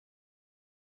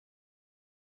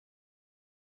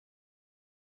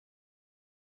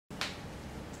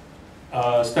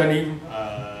Stanley,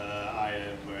 I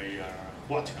am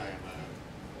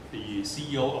the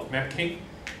CEO of MapKing.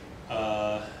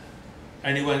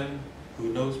 Anyone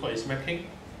who knows what is MapKing?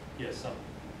 Yes, some.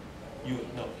 You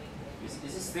know. Is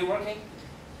it still working?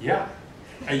 Yeah.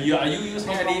 Are you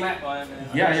using any?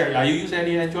 Yeah. Are you using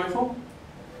any Android phone?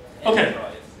 Okay.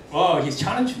 Oh, he's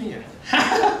challenged me.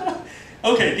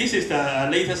 Okay, this is the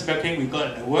latest MapKing we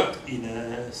got in the work in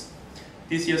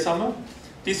this year summer.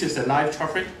 This is the live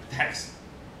traffic text.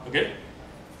 Okay.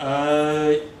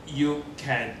 You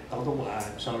can.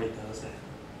 I'm sorry, because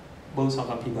most of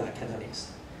the people are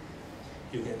Cantonese.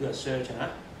 You can do a search, huh?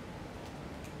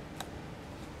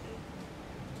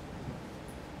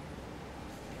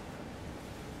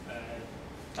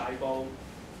 Daibo.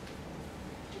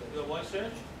 You can do a voice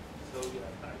search. So you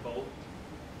have Daibo,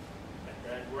 and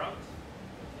then route.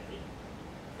 Okay.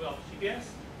 Well, GPS,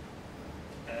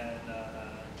 and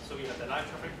so you have the live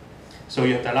traffic. So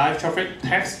you have the live traffic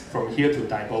text from here to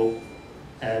Daibo,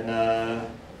 and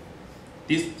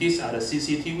these are the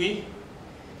CCTV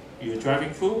you're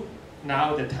driving through.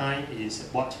 Now the time is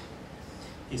what?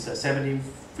 It's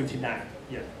 17:59.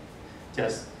 Yeah,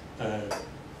 just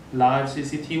live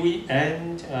CCTV,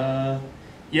 and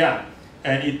yeah,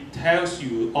 and it tells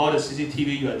you all the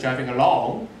CCTV you are driving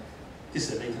along. This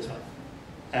is the latest one,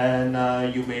 and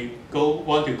you may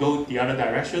want to go the other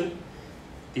direction,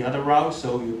 the other route.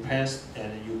 So you press,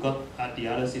 and you got at the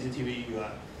other CCTV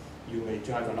you may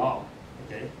drive along.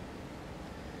 Okay.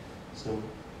 So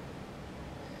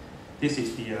this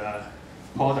is the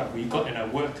product we got, and I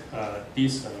worked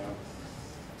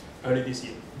early this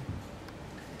year.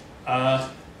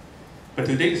 But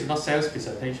today is not sales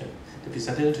presentation. The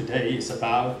presentation today is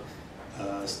about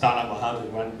startup or how to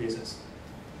run business.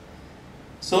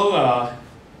 So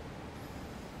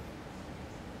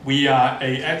we are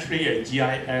actually a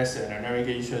GIS and a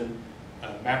navigation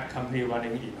map company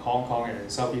running in Hong Kong and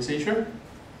Southeast Asia.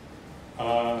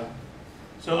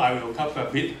 So I will cover a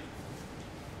bit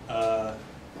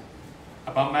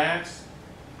about maps,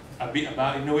 a bit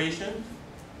about innovation,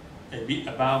 a bit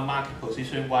about market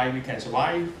position, why we can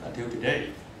survive until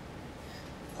today.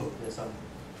 Oh, there's some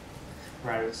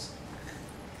virus.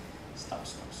 Stop.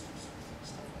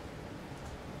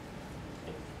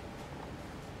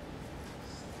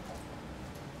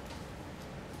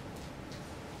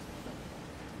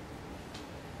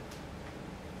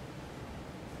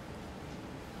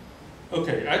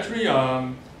 Okay, actually,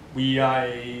 we are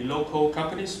a local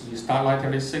company. We start like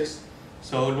 26,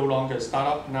 so no longer a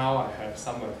startup. Now I have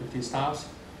some 50 staffs.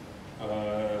 We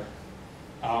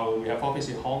have office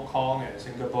in Hong Kong and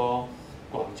Singapore,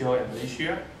 Guangzhou and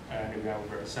Malaysia, and we are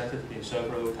represented in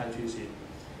several countries in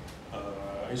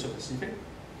Asia Pacific.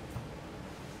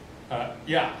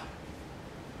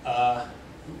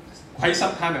 Quite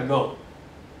some time ago,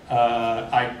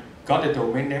 I got the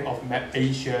domain name of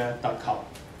mapasia.com.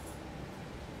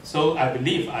 So I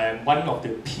believe I am one of the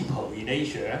people in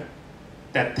Asia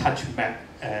that touch map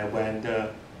when the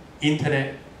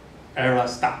internet era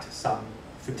started some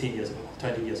 15 years ago,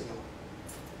 20 years ago.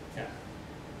 Yeah.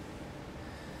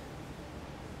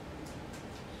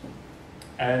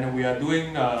 And we are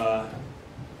doing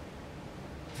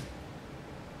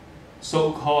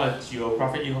so-called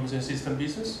geographic information system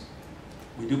business.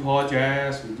 We do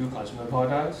projects, we do consumer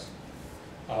products.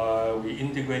 We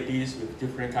integrate these with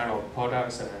different kind of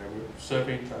products and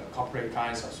serving corporate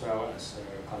clients as well as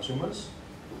consumers.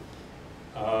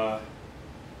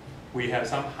 We have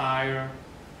some higher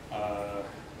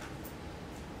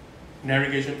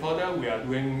navigation product. We are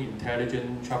doing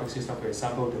intelligent traffic system, for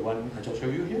example, the one I just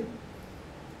showed you here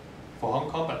for Hong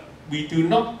Kong. But we do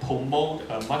not promote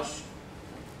much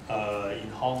in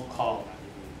Hong Kong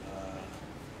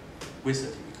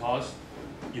visiting, because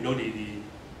you know the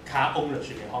car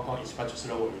ownership in Hong Kong is much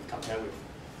slower compared with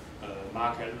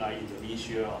market like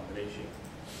Indonesia or Malaysia.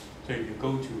 So if you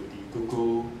go to the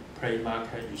Google Play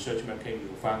Market, you search MapKing, you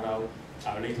will find out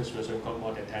our latest version got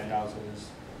more than 10,000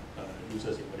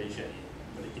 users in Malaysia,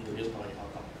 in Indonesia, not in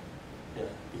Hong Kong. Yeah,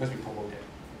 because we promote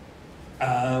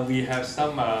that. We have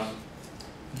some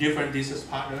different business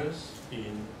partners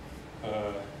in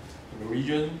the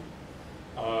region.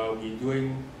 We're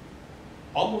doing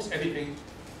almost everything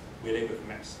related with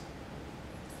maps.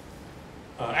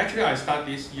 Actually, I started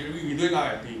this year, we're doing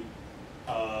R&D.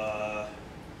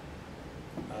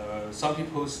 Some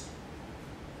people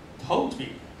told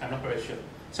me, I'm not very sure,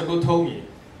 some people told me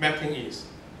MapKing is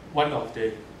one of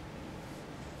the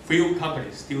few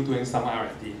companies still doing some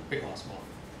R&D, big or small,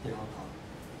 in Hong Kong.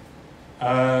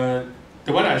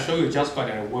 The one I showed you just got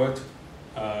an award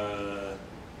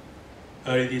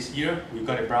early this year. We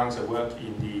got a bronze award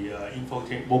in the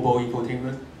mobile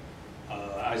infotainment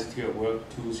ICT Award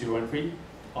 2013,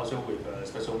 also with a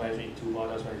special mention in 2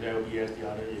 products. One is LBS, the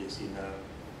other is in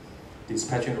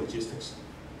dispatching logistics.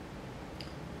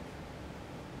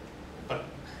 But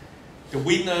the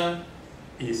winner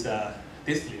is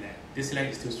Disneyland.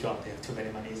 Disneyland is too strong. They have too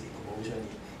many monies in promotion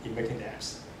in making the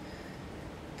apps.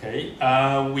 Okay,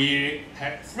 we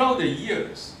had throughout the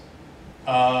years,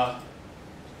 I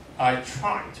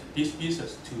tried this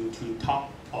business to talk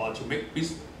or to make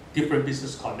different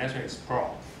business connection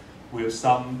explore with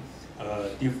some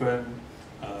different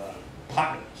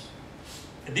partners.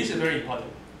 And this is very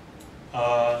important.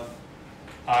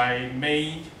 I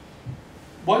made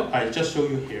what I just showed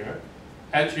you here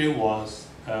actually was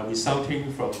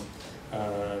resulting from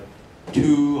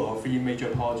 2 or 3 major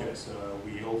projects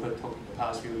we overtook in the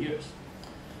past few years.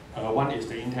 One is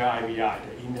the Intel IVI,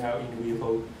 the Intel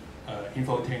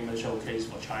Infotainment Showcase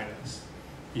for China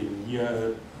in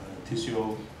year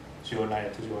 2009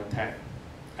 and 2010.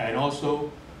 And also,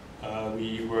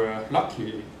 we were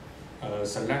lucky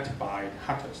selected by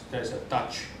Hatters. There's a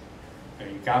Dutch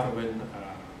government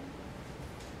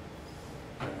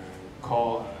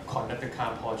called Connected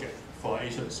Car Project for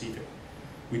Asia Pacific.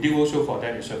 We did also for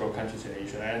that in several countries in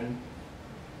Asia. And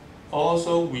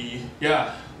also, we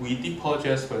did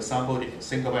projects, for example, the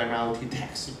Singapore MRT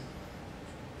taxi.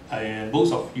 And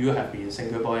most of you have been in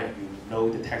Singapore and you know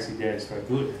the taxi there is very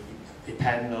good. A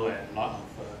panel and a lot of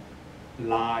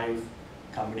live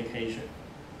communication.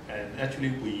 And actually,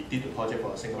 we did the project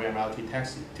for Singapore MRT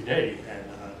taxi today, and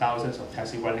thousands of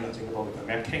taxis running on Singapore with the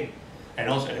MapKing. And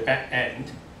also at the back end,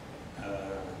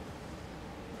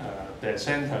 the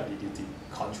center, the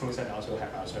control center also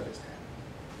have our service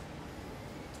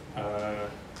there.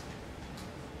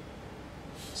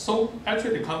 So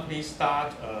actually the company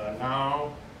start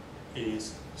now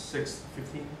is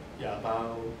 15,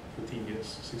 about 15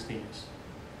 years, 16 years.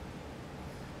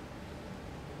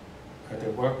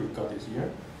 The work we got this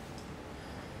year.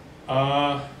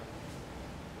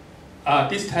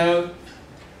 This time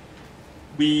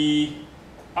we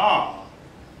are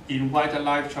invited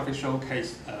live traffic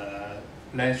showcase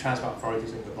Land Transport Authority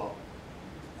Singapore.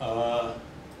 I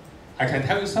can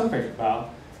tell you something about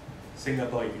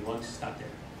Singapore if you want to start there.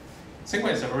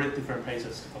 Singapore is a very different place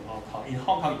from Hong Kong. In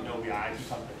Hong Kong, you know, we are IT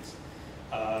companies.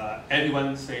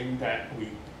 Everyone saying that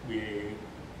we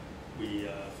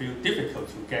feel difficult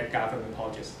to get government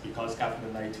projects because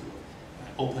government like to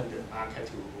open the market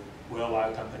to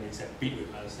worldwide companies and bid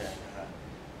with us,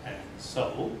 and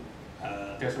so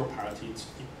there's no priority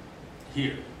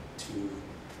here to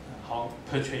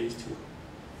purchase to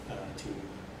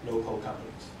local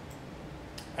companies.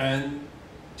 And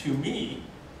to me,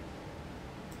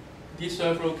 these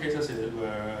several cases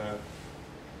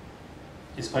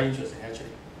is quite interesting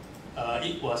actually.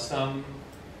 It was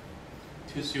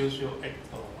 2008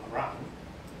 or around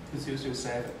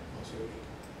 2007 or so.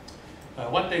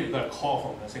 One day we got a call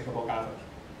from the Singapore government,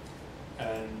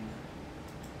 and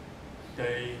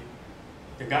the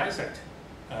guy said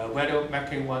whether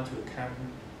MapKing want to come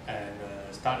and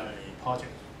start a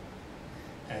project.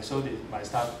 And so my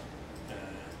staff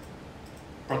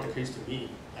brought the case to me.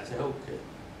 I said, okay,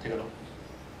 take a look.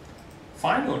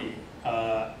 Finally,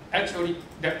 actually,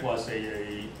 that was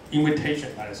a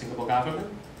invitation by the Singapore government.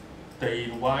 They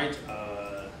invite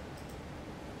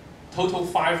total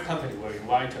 5 companies were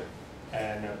invited,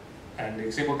 and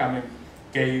the Singapore government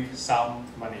gave some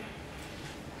money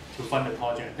to fund the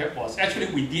project. That was actually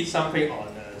we did something on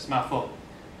a smartphone.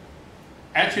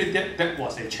 Actually, that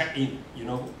was a check-in. You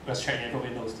know, let's check-in.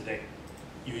 Everybody knows today.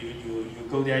 You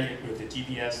go there with the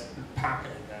GPS park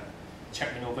and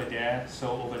check in over there.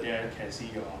 So over there you can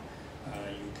see your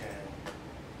you can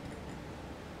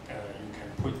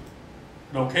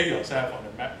locate yourself on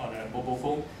the map on a mobile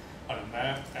phone on a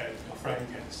map, and your friend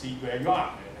can see where you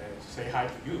are and say hi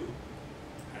to you.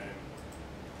 And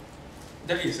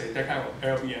that is that kind of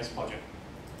LBS project.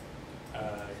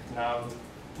 Now,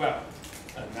 well.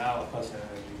 Now, of course, you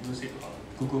use it on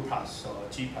Google Plus or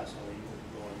G Plus, or you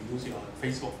use it on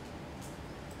Facebook.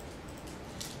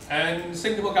 And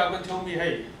Singapore government told me,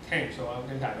 hey, King, so I'm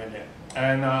going to went there.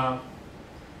 And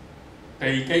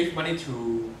they gave money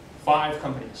to 5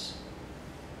 companies.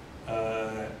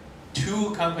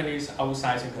 2 companies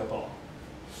outside Singapore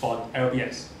for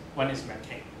LBS. One is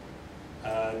MapKing.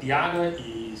 The other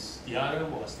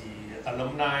was the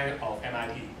alumni of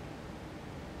MIT.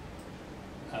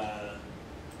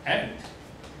 And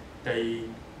they,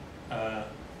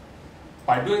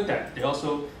 by doing that, they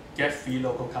also get 3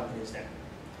 local companies there.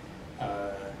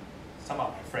 Some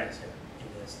of my friends here in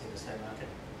the same market.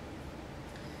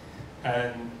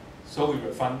 And so we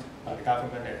were funded by the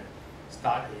government and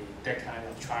start that kind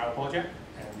of trial project.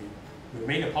 And we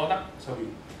made a product, so we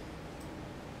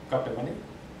got the money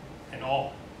and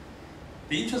all.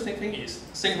 The interesting thing is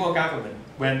Singapore government,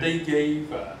 when they gave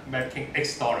MapKing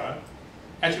 $X,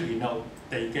 actually no,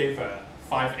 they gave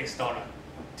 $5X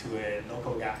to a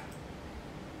local guy.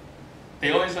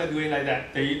 They always are doing like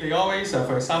that. They always,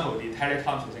 for example, the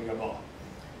telecoms in Singapore,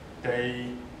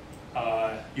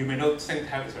 you may not think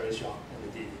tech is very strong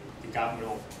with the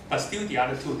government, but still the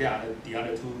other two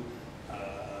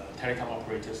telecom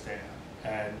operators there,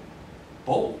 and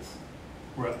both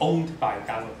were owned by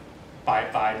government,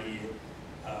 by the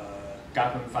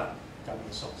government fund,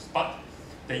 government source. But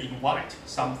they invite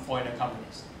some foreign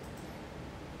companies,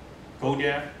 go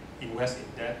there, invest in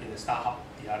that, in the StartMeup,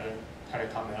 the other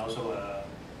telecom, and also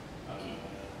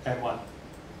M1,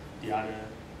 the other,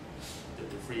 the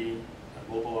three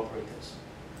mobile operators,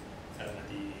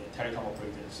 the telecom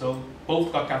operators. So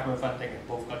both got government funding and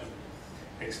both got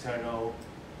external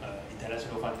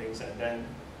international fundings, and then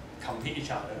compete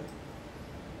each other.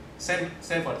 Same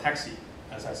for taxi.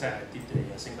 As I said, I did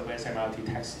the Singapore SMRT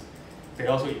taxi. They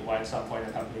also invite some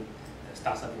foreign company and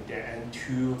start something there. And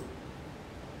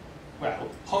well,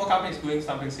 Hong Kong company is doing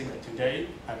something similar today.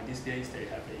 I mean, these days they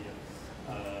have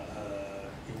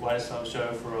invite some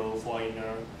several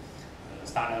foreigner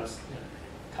startups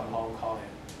come Hong Kong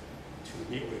and to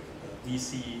meet with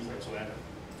VCs or whatsoever.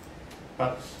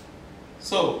 But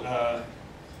so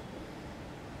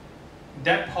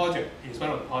that project is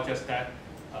one of the projects that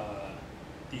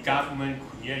the government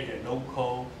created a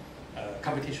local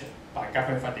competition by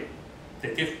government funding.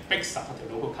 They give big support to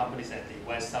local companies and they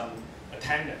invite some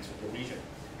attendants from the region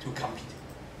to compete.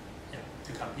 Yeah,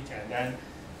 to compete and then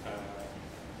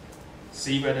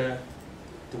see whether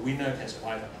the winner can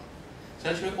survive or not. So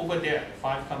actually over there,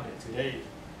 5 companies today,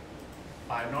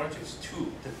 by knowledge is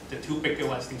 2. The 2 bigger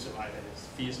ones still survive and it's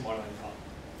 3 smaller ones not.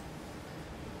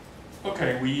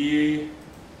 Okay, we,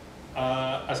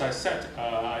 as I said,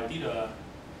 I did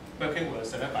MapKing was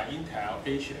selected by Intel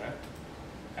Asia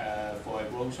for a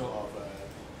roadshow of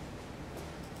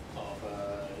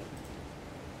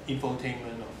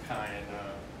infotainment of kind,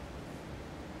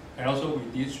 and also we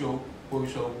did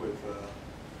roadshow with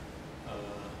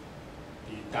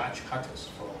the Dutch cutters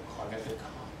for connected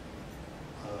car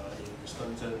in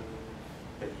Shenzhen,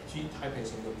 Beijing, Taipei,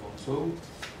 Singapore. So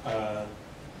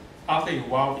after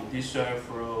involved in these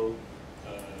several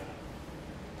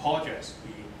projects,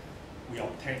 we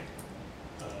obtained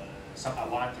some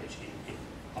advantage in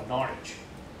knowledge,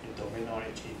 in domain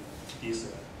knowledge in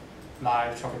this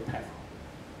live traffic platform.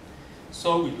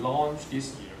 So we launched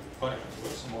this year, we got a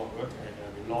small work,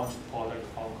 and we launched the product in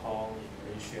Hong Kong, in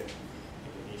Malaysia,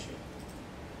 Indonesia.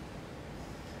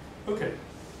 Okay,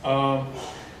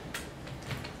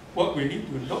 what we need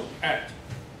to look at,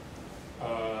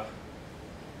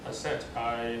 as said,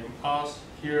 I'm asked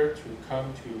here to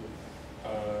come to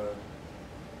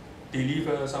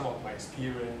deliver some of my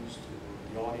experience to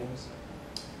the audience.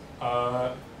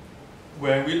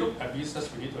 When we look at business,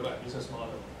 we need to look at business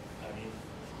model. I mean,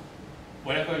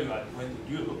 whatever you are going to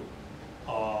do,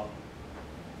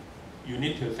 you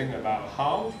need to think about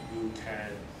how you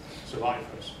can survive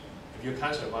first. If you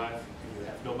can't survive, if you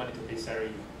have no money to pay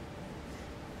salary,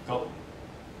 go.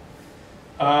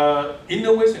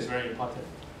 Innovation is very important,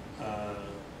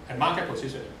 and market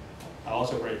position are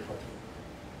also very important.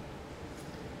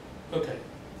 Okay,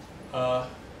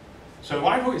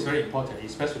 survival is very important,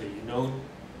 especially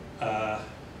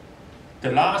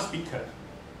the last speaker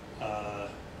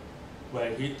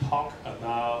when he talked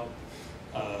about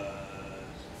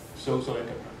social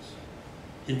enterprise,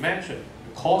 he mentioned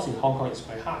the cost in Hong Kong is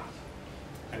quite high.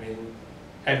 I mean,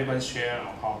 everyone share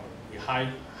our problem. We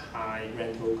high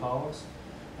rental costs,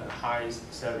 high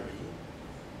salary.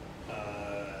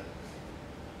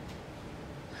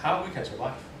 How we can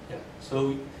survive? Yeah.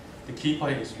 So the key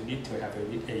point is you need to have a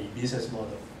business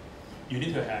model. You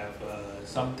need to have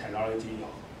some technology,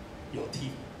 your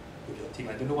team, with your team.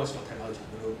 I don't know what's your technology,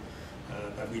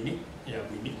 but we need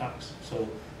apps. So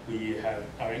we have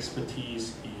our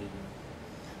expertise in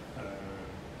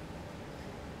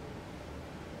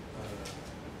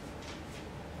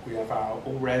we have our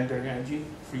own rendering engine,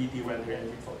 3D rendering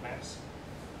engine for maps.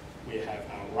 We have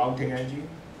our routing engine.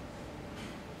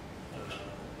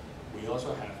 We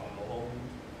also have our own,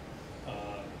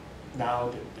 now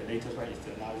the latest one is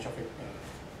the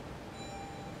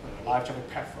live traffic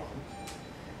platform.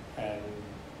 And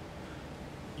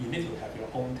you need to have your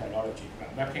own technology.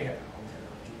 MapKing has our own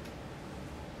technology.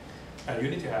 And you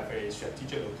need to have a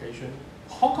strategic location.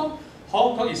 Hong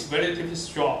Kong is relatively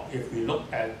strong if we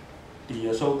look at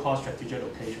the so-called strategic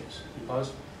locations,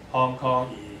 because Hong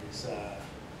Kong is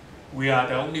we are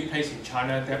the only place in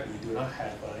China that we do not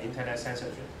have internet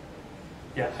censorship.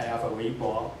 Yeah, I have a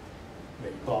Weibo,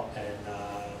 and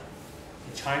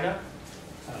in China,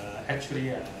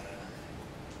 actually,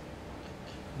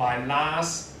 my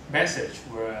last message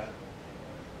were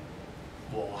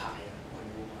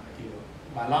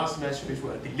my last message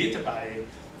were deleted by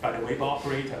the Weibo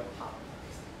operator.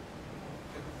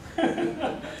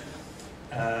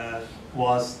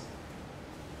 Was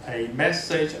a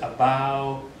message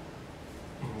about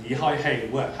已開戲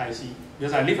會係係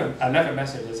because I left a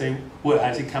message to say 會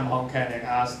係係 come Hong Kong and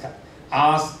ask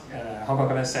Hong Kong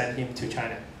government send him to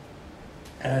China,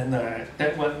 and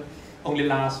that one only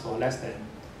lasts for less than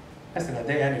a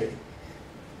day anyway,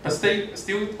 but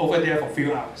still over there for a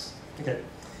few hours. Okay,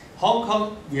 Hong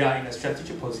Kong, we are in a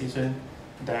strategic position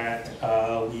that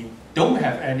we don't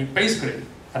have any, basically,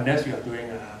 unless we are doing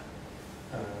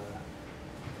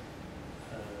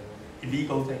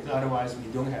illegal things. Otherwise, we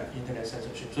don't have internet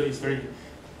censorship. So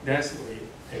that's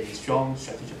a strong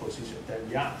strategic position that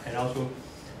we are. And also,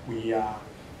 we are.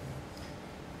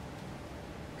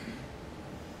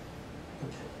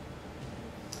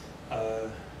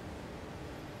 Okay.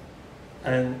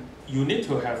 And you need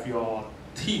to have your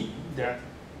team that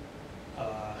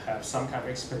have some kind of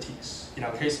expertise. In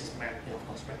our case, it's Map, of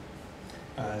course, Map.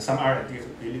 Some R&D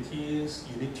capabilities.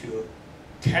 You need to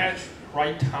catch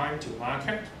right time to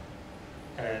market,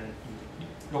 and you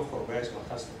look for where's your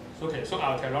customers. Okay, so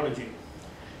our technology,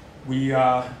 we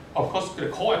of course the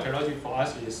core technology for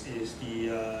us is the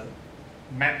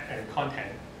map and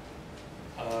content.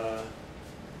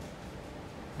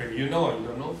 Maybe you know or you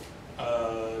don't know,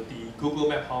 the Google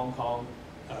Map Hong Kong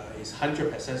is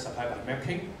 100% supplied by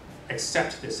MapKing,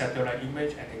 except the satellite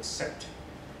image and except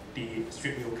the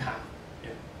street view car.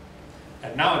 Yeah.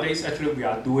 And nowadays, actually, we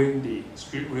are doing the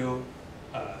street view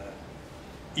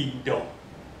indoor.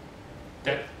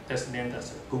 That's named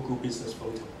as a Google Business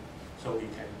Photo. So we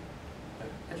can,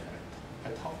 actually, I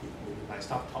talk with my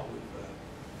staff talk with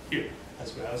here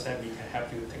as well, so we can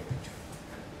help you take a picture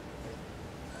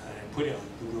and put it on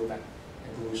Google Map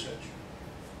and Google Search.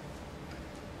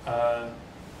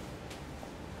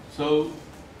 So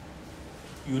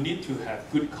you need to have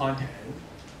good content.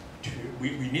 We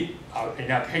need,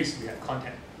 in our case, we have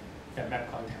content, the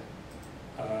map content.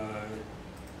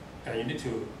 And you need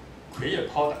to create a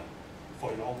product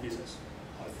for your own business,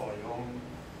 or for your own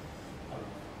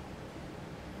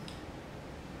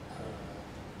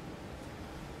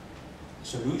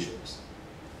solutions,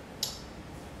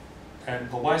 and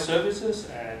provide services.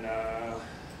 And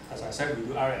as I said, we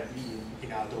do R&D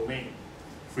in our domain,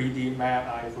 3D map,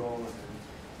 iPhone, and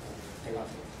take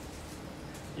off.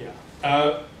 Yeah.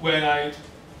 When I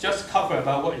just cover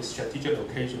about what is strategic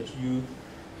locations,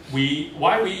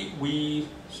 why we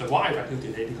survive until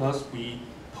today, because we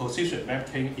position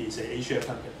MapKing is an Asia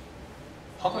company.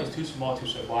 Hong Kong is too small to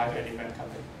survive any map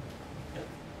company. Yeah.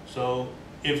 So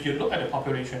if you look at the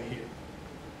population here,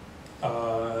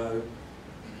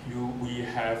 we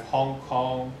have Hong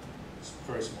Kong,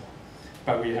 very small,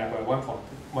 but we have a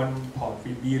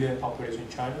 1.3 billion population in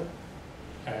China,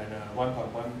 and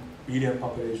 1.1 billion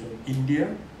population in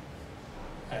India,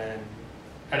 and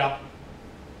add up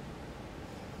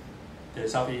the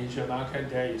Southeast Asian market,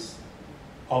 there is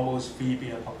almost 3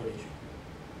 billion population.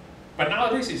 But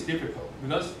nowadays it's difficult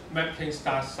because MapKing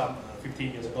started some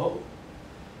 15 years ago.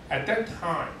 At that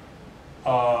time,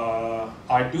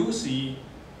 I do see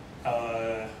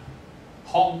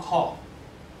Hong Kong,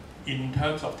 in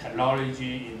terms of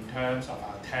technology, in terms of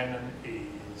our tenant,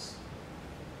 is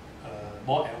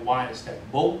more advanced than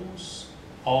most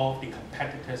of the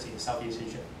competitors in Southeast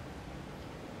Asia.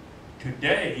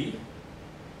 Today,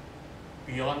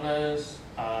 to be honest,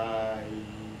 I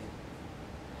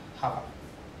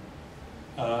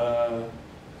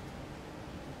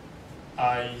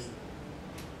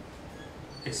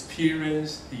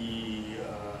experienced the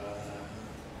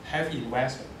heavy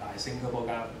investment by Singapore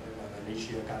government, by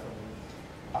Malaysia government,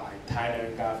 by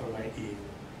Thailand government in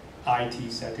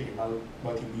IT sector, in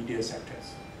multimedia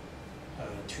sectors,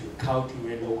 to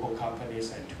cultivate local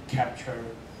companies and to capture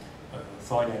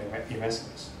foreign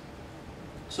investments.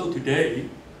 So today,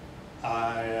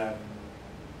 I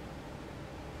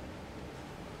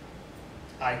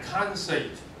can't say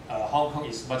Hong Kong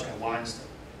is much advanced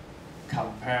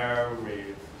compared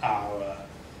with our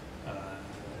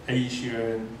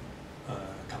Asian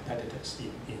competitors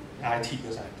in IT,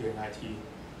 because I'm doing IT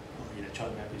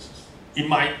electronic business. In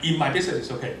my business,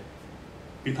 it's okay,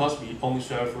 because we own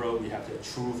server, we have the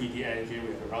true 3D engine,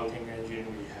 we have the routing engine,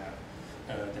 we have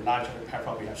the large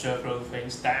platform, we have several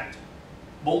things that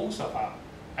most of our,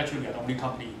 actually we are the only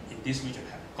company in this region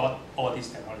have got all this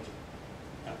technology.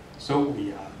 So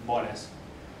we are more or less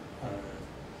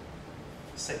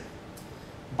safe.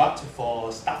 But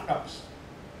for startups,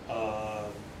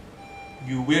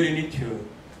 you really need to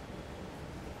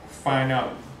find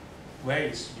out where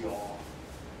is your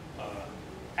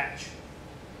edge,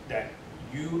 that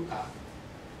you are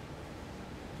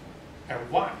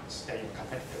advanced than your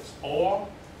competitors, or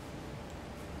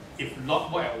if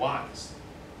not more advanced,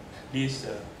 at least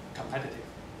competitive.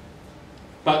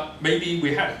 But maybe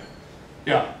we have,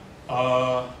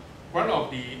 one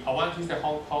of the advantages that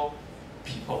Hong Kong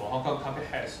people, Hong Kong company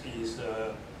has is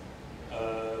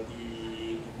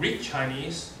we read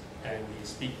Chinese and we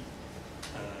speak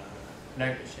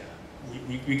language. Yeah.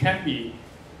 We can be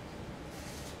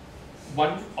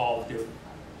one of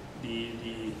the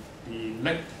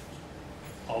link,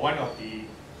 or one of the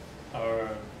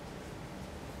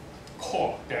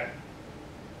core that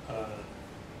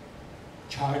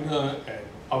China and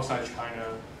outside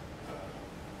China,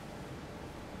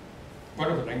 one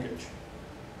of the language.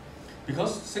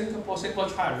 Because Singapore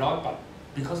try a lot, but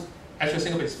because actually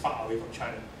Singapore is far away from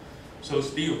China, so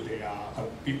still they are a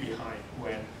bit behind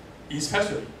when,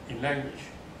 especially in language.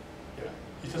 Yeah,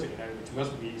 especially in language,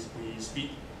 because we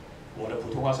speak 我的普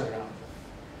通话是很好的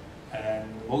and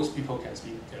most people can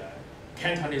speak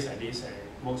Cantonese at least, and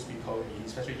most people,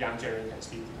 especially young generation, can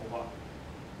speak 普通话.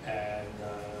 And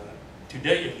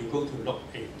today, if you go to look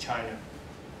in China,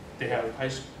 they have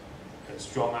quite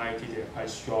strong IT, they have quite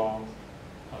strong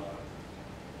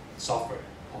software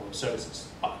or services.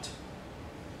 But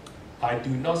I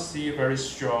do not see very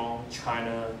strong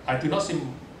China, I do not see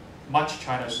much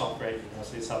China software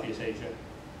in Southeast Asia,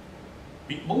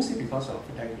 mostly because of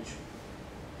language.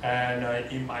 And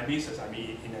in my business, I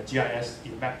mean in the GIS,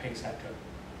 in MapKing sector,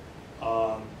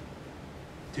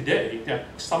 today there are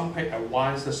some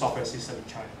advanced software system in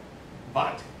China,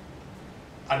 but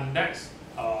unless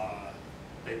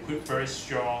they put very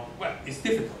strong, well, it's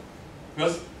difficult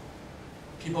because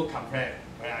people complain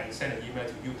when I send an email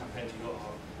to you, complain to you,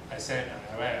 or I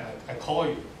call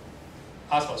you,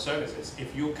 ask for services.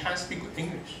 If you can't speak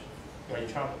English, you're in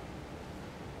trouble.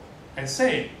 And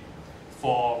same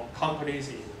for companies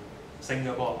in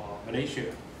Singapore or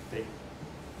Malaysia,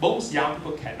 most young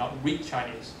people cannot read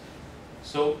Chinese.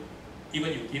 So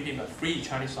even you give them a free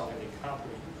Chinese software, they cannot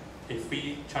read. A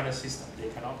free Chinese system, they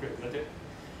cannot read it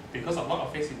because a lot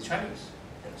of things in Chinese.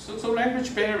 So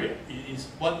language barrier is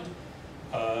one.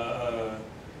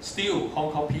 Still,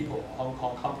 Hong Kong people, Hong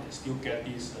Kong companies still get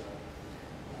this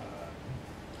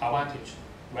advantage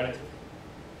relatively.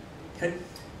 Okay,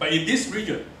 but in this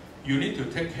region, you need to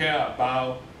take care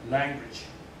about language,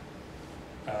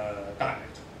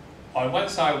 dialect. On one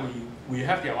side, we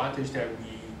have the advantage that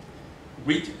we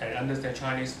read and understand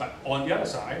Chinese, but on the other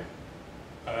side,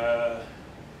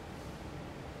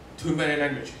 too many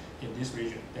languages in this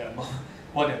region. There are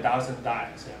more than 1,000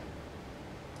 dialects. Yeah.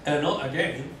 And not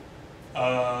again,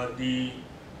 the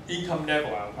income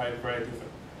level are quite very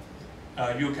different.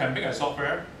 You can make a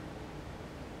software.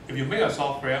 If you make a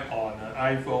software on an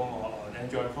iPhone or on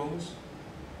Android phones,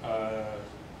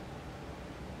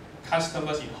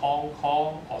 customers in Hong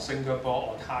Kong or Singapore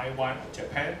or Taiwan or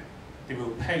Japan, they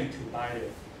will pay to buy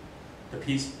the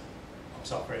piece of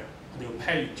software. They will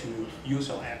pay to use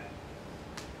your app.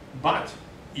 But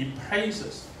in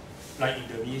places like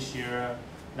Indonesia,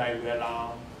 like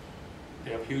Vietnam,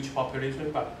 they have huge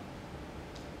population, but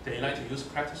they like to use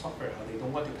cracked software, or they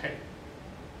don't want to pay.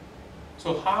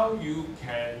 So how you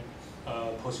can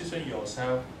position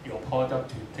yourself, your product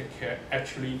to take care,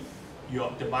 actually,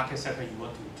 the market sector you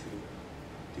want to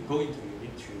go into, you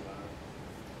need to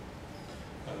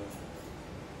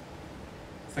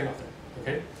think of that,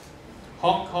 okay?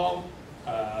 Hong Kong,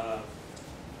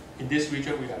 in this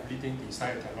region, we have leading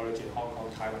design and technology in Hong Kong,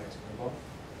 Taiwan, and Singapore.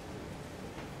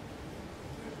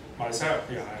 Myself,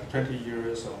 I have 20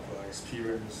 years of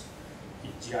experience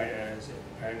in GIS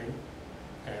and planning,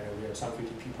 and we have some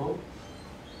 50 people.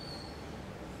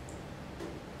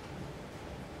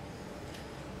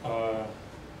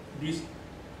 These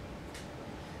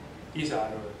are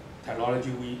the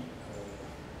technology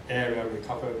area we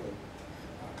cover with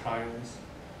our clients.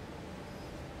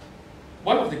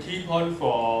 One of the key points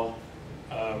for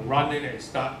running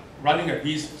a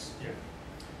business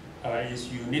is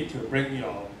you need to bring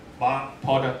your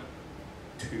product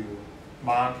to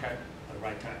market at the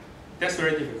right time. That's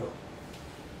very difficult.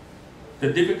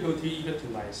 The difficulty even to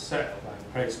myself, I'm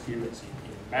quite experienced in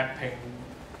mapping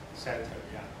sector.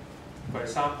 Yeah. For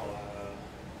example,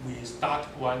 we start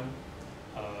one,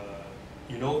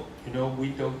 Windows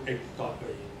 8 got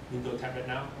a Windows tablet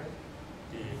now, right?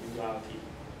 The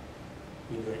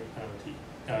Windows IoT.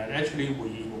 And actually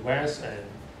we invest and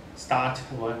start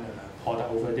one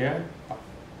product over there, but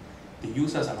the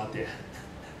users are not there.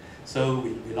 So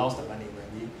we lost the money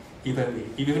when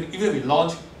we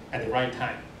launch at the right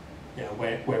time. Yeah,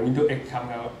 when Windows 8 come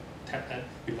out,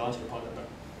 we launch the product, but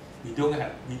we don't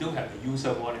have the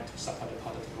user wallet to support the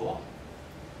product to go on.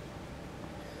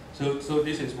 So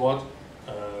this is what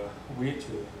we need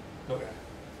to look at.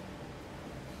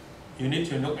 You need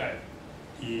to look at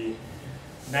the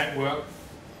network,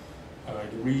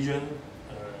 the region,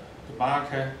 the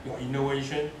market, your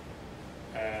innovation,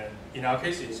 and in our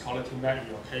case it's quality map, in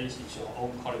your case it's your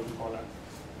own quality product.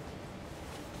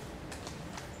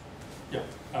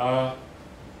 Yeah.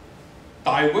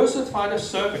 Diversified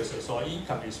services or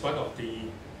income is one of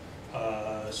the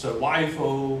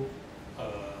survival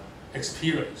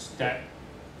experience that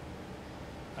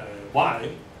why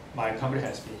my company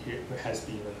has been here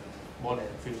more than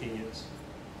 15 years.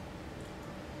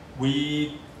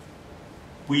 We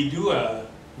do a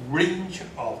range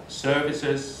of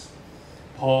services,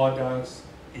 products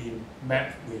in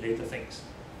map related things.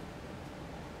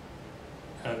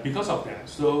 Because of that,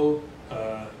 so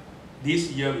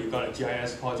this year we got a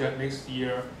GIS project. Next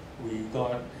year we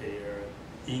got a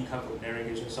income from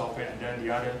navigation software, and then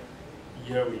the other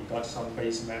year we got some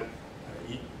base map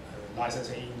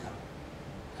licensing income.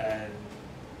 And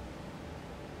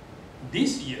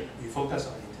this year we focus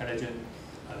on intelligent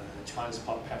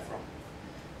transport platform.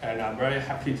 And I'm very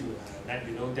happy to let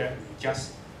you know that we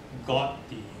just got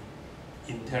the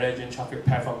intelligent traffic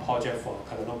platform project for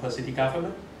Kuala Lumpur city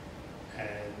government.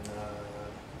 And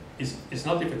it's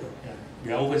not difficult. Yeah.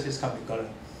 We are overseas company, got a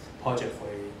project for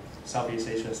a Southeast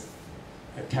Asia's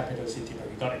capital city, but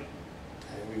we got it.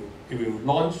 And it will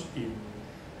launch in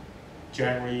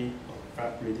January or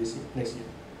February next year.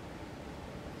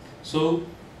 So,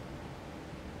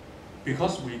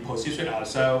 because we position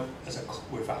ourselves as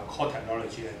with our core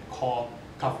technology and core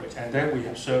coverage, and then we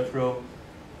have several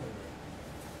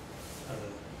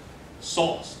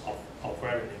source of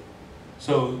revenue.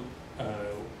 So,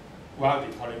 while the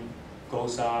economy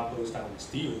goes up, goes down, we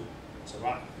still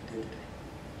survive until today.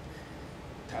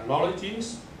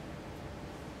 Technologies.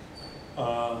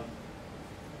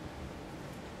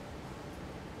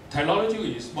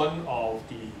 Technology is one of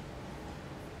the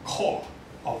core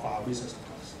of our business, of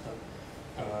course.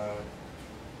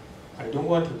 I don't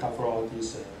want to cover all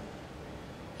this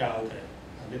out there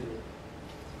a little bit.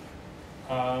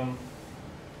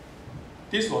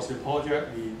 This was the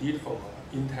project we did for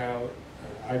Intel,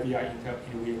 IVI Intel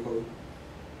in-vehicle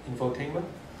infotainment,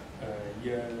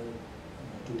 year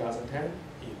 2010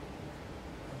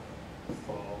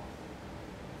 for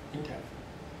Intel.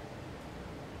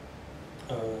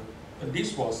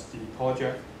 This was the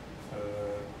project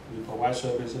we provide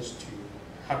services to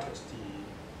harness the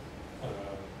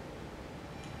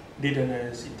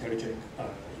leaderness intelligent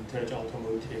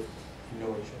automotive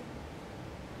innovation.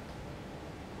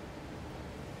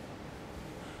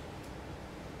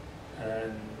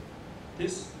 And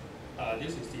this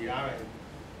is the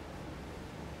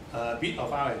bit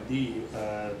of R&D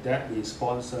that we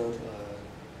sponsored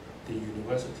the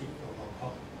University of Hong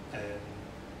Kong, and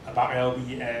about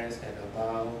LBS and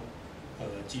about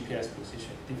GPS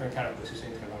position, different kind of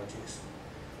positioning technologies.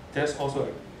 That's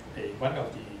also one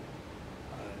of the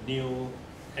new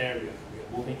area we are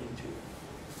moving into.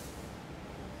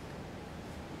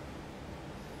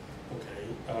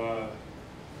 Okay.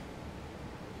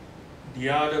 The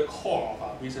other core of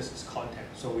our business is content.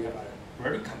 So we have a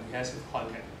very comprehensive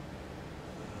content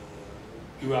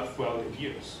throughout the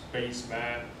years. Base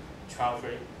map,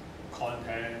 traffic,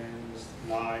 contents,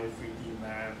 live 3D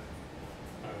map,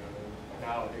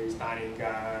 nowadays dining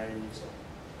guides,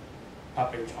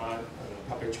 public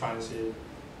transit,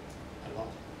 a lot.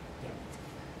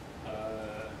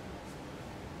 Yeah.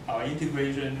 Our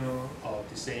integration of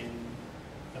the same,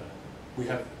 we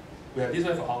have this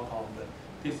one for Hong Kong, but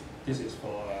this is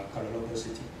for Kuala Lumpur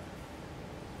City.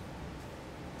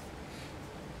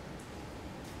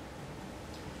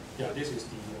 Yeah, this is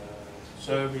the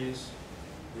service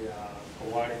we are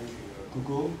providing to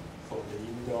Google for the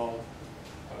indoor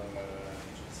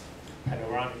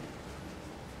panoramic.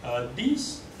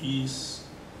 This is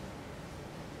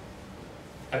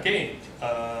again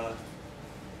a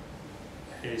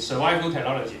survival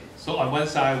technology. So on one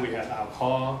side we have our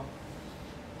core.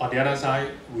 On the other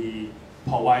side, we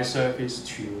provide service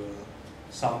to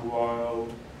some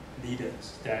world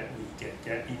leaders that we can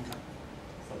get income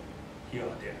from here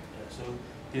or there. So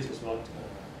this is what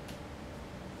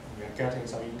we are getting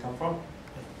some income from.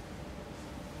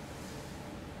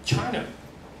 China.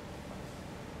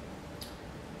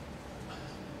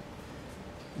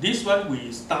 This one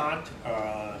we start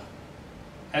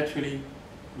actually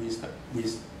we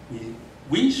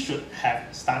should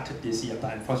have started this year,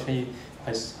 but unfortunately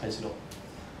quite slow.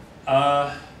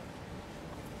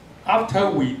 After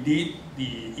we did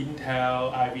the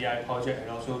Intel IVI project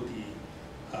and also the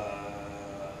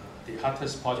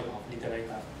Hutter's project of Little Lake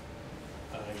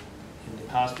in the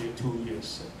past 2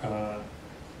 years,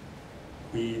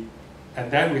 and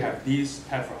then we have this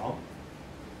platform,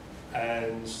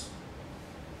 and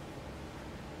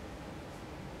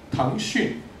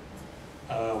Tengxun,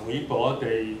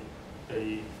 Weibo,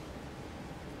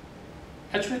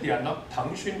 actually they are not,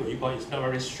 Tengxun Weibo is not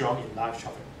very strong in live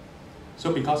shopping.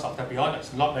 So because of that, to be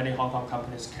honest, not many Hong Kong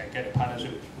companies can get a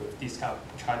partnership with these kind of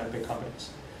China big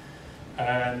companies.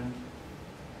 And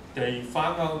they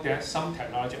found out that some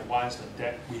technology advancement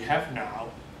that we have now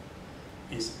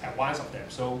is advanced of them.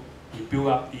 So we built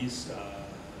up this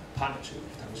partnership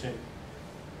with Tengxun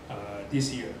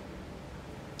this year.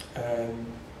 And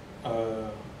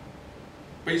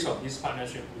based on this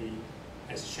partnership, we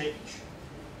exchange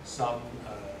some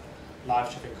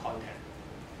live shopping content.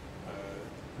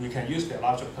 We can use their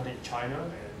live shopping content in China,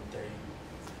 and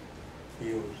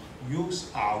they will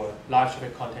use our live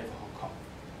shopping content for Hong Kong.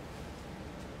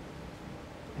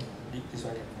 This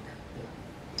one can yeah.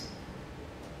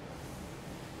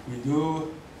 We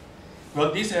do,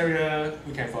 well, this area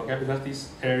we can forget because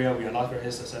this area we are not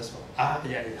very successful.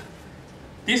 Yeah.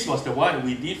 This was the one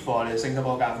we did for the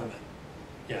Singapore government.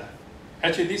 Yeah.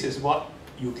 Actually, this is what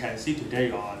you can see today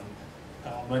on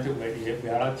augmented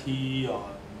reality,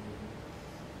 on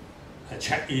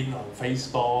check-in on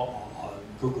Facebook or on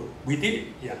Google. We did it,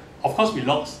 yeah. Of course we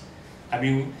lost. I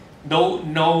mean, no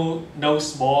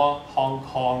small Hong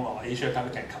Kong or Asia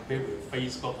company can compare with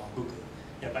Facebook or Google.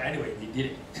 Yeah, but anyway, we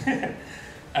did it.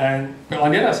 But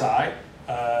on the other side,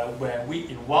 when we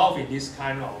involved in this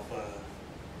kind of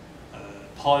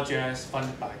projects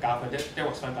funded by government, that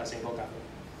was funded by Singapore government,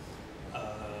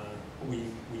 we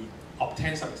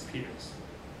obtained some experience.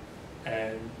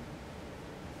 And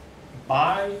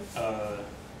by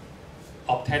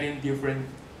obtaining different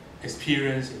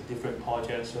experience in different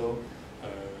projects, so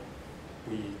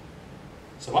we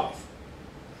survive.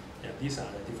 Yeah, these are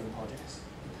the different projects.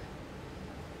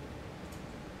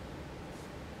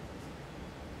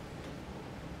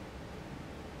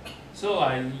 So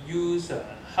I use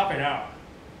half an hour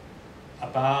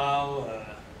about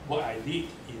what I did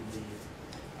in the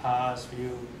past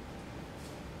few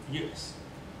years.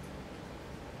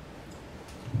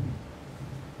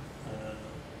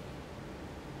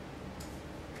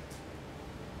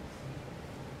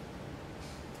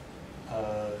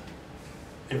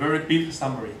 A very brief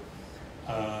summary.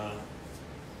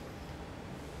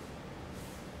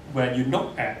 When you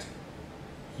look at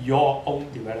your own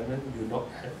development, you look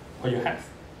at what you have.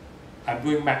 I'm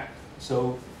doing Mac,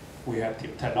 so we have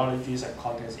technologies and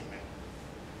contents in Mac.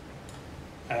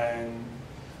 And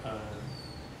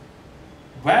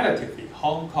relatively,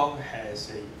 Hong Kong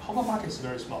market is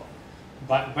very small,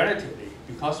 but relatively,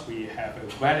 because we have a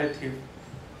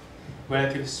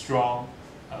relative strong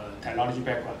technology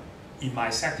background in my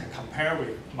sector compared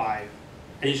with my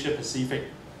Asia Pacific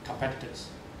competitors.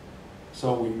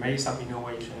 So we made some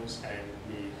innovations and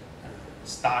we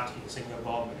start in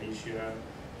Singapore, Malaysia,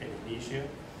 Indonesia,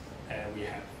 and we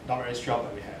have not very strong,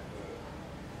 but we have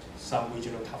some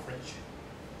regional coverage.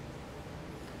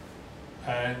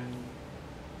 And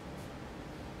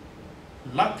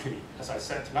luckily, as I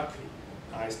said,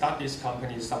 I started this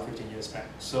company some 15 years back.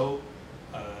 So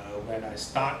when I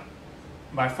start,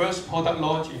 my first product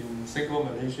launch in Singapore,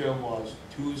 Malaysia was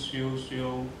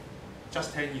 2000,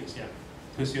 just 10 years, yeah,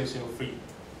 2003,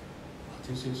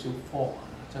 2004,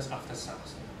 just after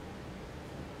SARS.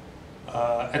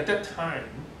 At that time,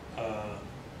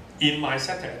 in my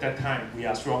sector at that time, we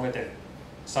are stronger than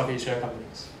South Asia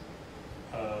companies.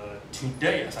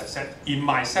 Today, as I said, in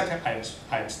my sector, I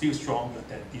am still stronger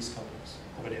than these companies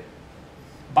over there.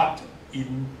 But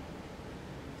in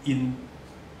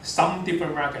some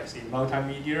different markets, in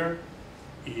multimedia,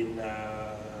 in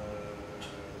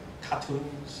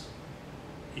cartoons,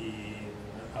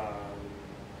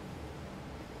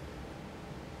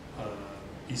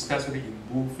 especially in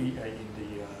movie, in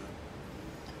the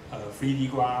 3D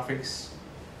graphics,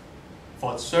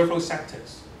 for several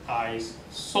sectors, I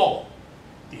saw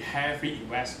the heavy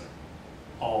investment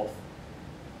of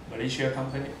Malaysia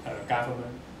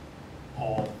government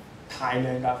or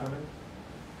Thailand government,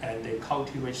 and they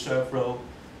cultivate several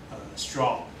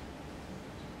strong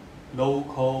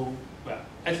local,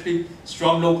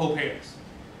 strong local players,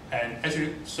 and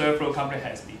actually several companies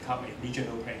has become a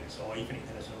regional players or even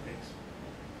international players.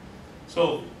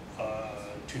 So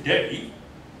today,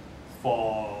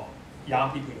 for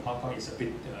young people in Hong Kong, it's a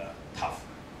bit tough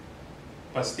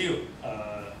but still,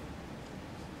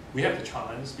 we have the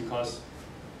chance because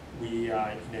we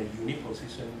are in a unique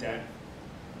position that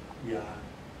we are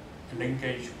a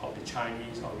linkage of the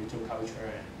Chinese oriental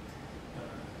culture and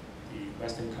the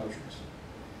Western cultures.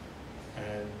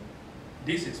 And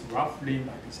this is roughly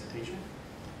my presentation.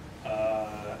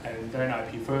 And then I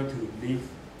prefer to leave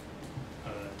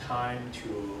time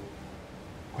to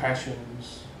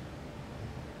questions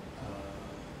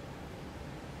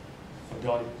for the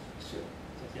audience. Sure.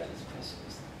 Yeah, there's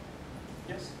questions.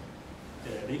 Yes?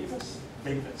 The lady first?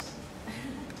 Lady first.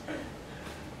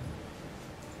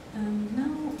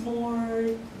 Now more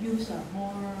user,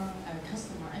 more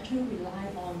customer actually rely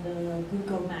on the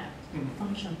Google Map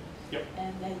function. Yep.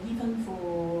 And even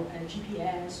for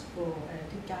GPS for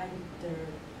to guide their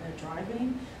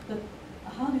driving. But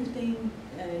how do you think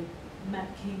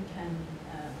MapKing can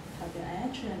have the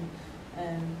edge?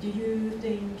 And do you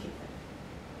think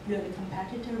you're a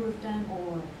competitor with them,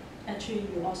 or actually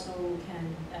you also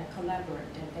can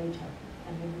collaborate their data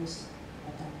and use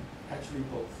them? Actually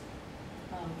both.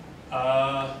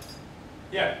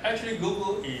 Yeah, actually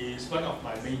Google is one of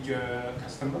my major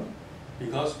customers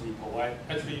because we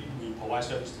provide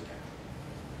service to them.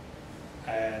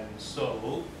 And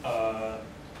so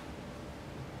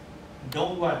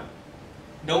no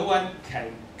one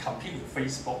can compete with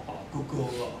Facebook or Google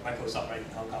or Microsoft right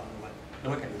in Hong Kong. No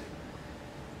one can do that.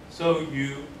 So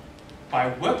by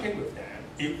working with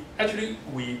them, actually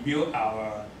we build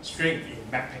our strength in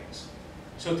mappings.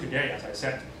 So today, as I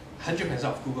said, 100%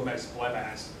 of Google Maps is provided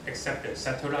by us, except the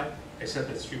satellite, except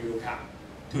the street view cam.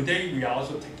 Today, we are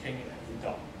also taking an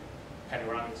indoor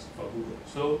panoramics for Google.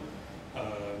 So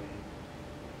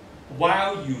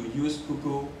while you use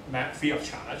Google Map free of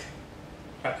charge,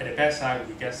 but at the back side,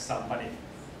 we get some money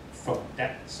from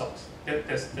that source.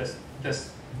 That's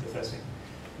the first thing.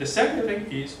 The second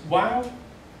thing is, while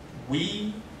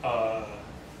we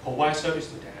provide service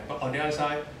to them, but on the other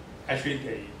side, actually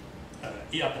they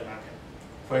eat up the market.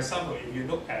 For example, if you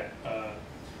look at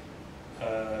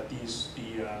the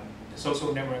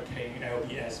social networking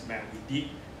LBS map we did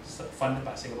funded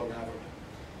by Singapore government,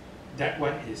 that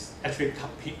one is actually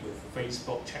compete with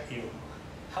Facebook check-in.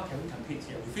 How can we compete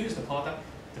here? We finish the product,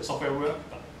 the software work,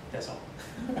 but that's all.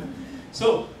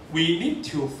 So we need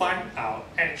to find our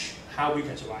edge, how we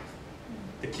can survive.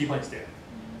 The key point is there.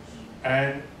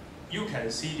 And you can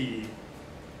see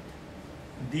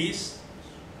this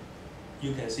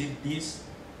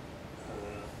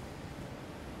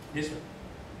one.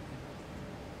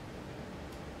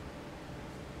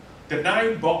 The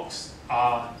 9 boxes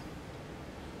are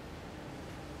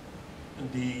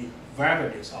the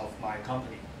revenues of my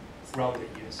company throughout the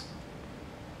years.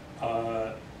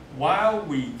 While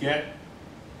we get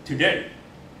today,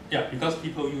 because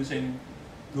people using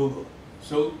Google,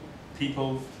 so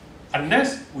people,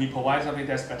 unless we provide something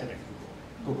that's better than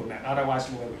Google Maps, otherwise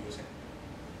no one will use it.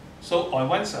 So on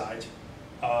one side,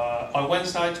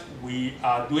 we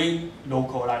are doing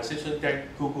localization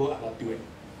that Google are not doing.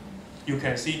 You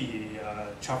can see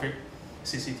the traffic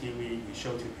CCTV we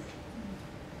showed to you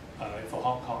for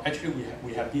Hong Kong. Actually,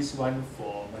 we have this one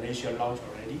for Malaysia launch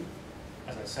already.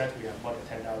 As I said, we have more than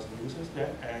 10,000 users there,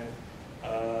 and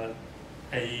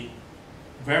a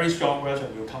very strong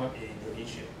version will come up in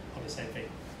Indonesia on the same thing.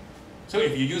 So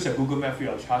if you use a Google Map free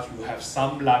of charge, you have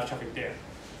some live traffic there,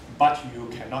 but you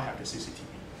cannot have the CCTV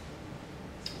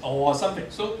or something.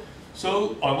 So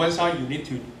on one side,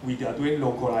 we are doing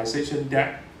localization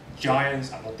that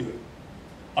giants are not doing.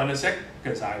 On the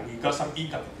second side, we got some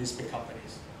income from these big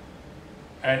companies.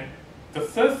 And the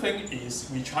third thing is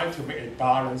we try to make a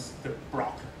balance the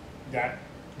block that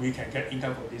we can get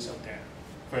income from this or that.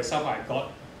 For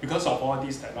example, because of all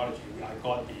this technology, I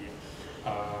got the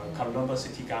Kuala Lumpur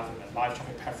City Government live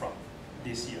traffic platform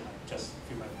this year, just a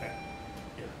few months back.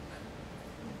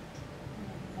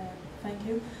 Thank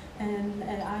you. And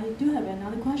I do have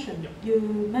another question. Yep.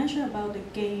 You mentioned about the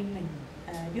gaming.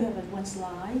 You have one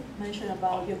slide mentioned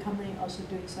about your company also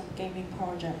doing some gaming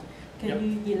project.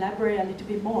 Can you elaborate a little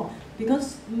bit more?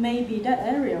 Because maybe that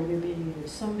area will be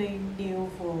something new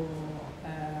for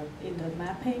in the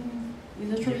mapping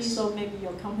industry. Yes. So maybe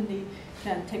your company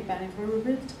can take benefit of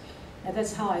it.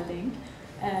 That's how I think.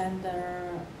 And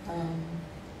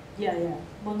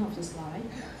one of the slides.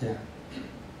 Yeah.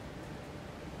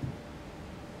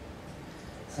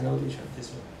 I know this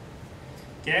one.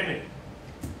 Gaming.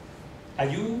 Are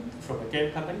you from a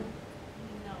game company?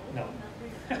 No. No. Not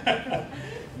really.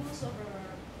 Most of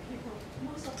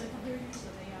the computer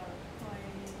users, they are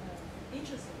quite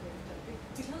interested with it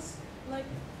because, like,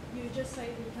 you just say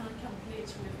we can't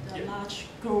compete with the Yeah. large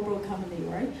global company,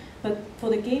 right? But for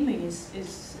the gaming is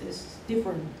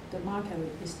different. The market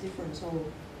is different. So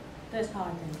that's how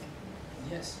I think.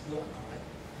 Yes, you are correct.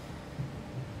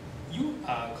 You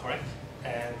are correct,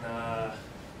 and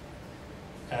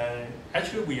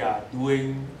actually we are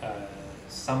doing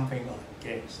something on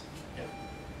games. Yeah,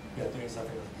 we are doing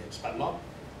something on games, but not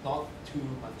too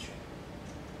much.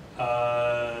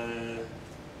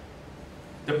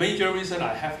 The major reason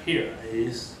I have here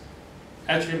is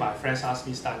actually my friends asked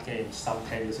me to start games some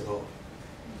 10 years ago,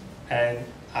 and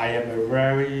I am a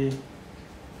very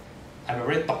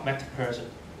dogmatic person,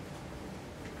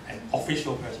 an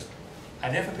official person. I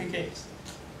never play games,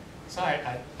 so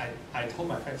I told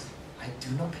my friends I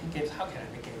do not play games. How can I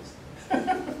play games?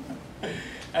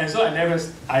 And so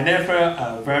I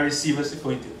never very seriously go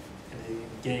into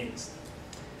games.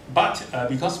 But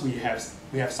because we have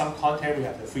some content, we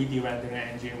have the 3D rendering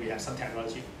engine, we have some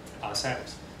technology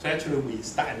ourselves. So actually we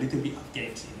start a little bit of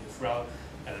games throughout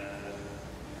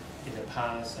in the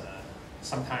past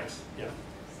sometimes, yeah.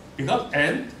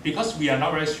 Because we are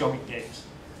not very strong in games.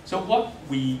 So what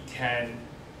we can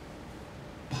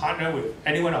partner with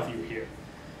any one of you here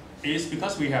is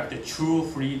because we have the true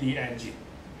 3D engine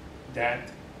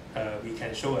that we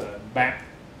can show a map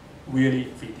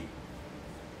really 3D.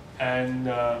 And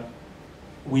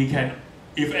we can,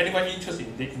 if anyone interested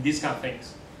in these kind of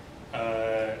things,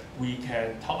 we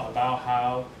can talk about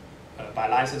how by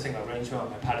licensing arrangement or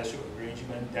by partnership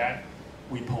arrangement that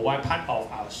we provide part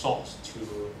of our source to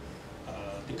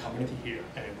the community here,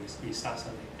 and we start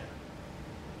something.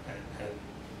 Yeah. And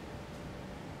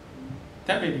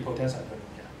that may be potential.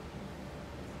 Yeah.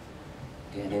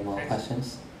 Okay, any more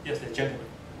questions? Yes, the gentleman.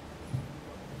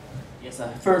 Yes,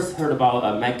 I first heard about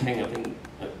MapKing, I think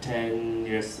 10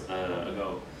 years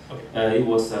ago. Okay. It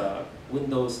was a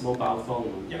Windows mobile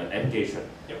phone application.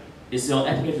 Yep. Is your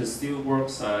application still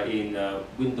works in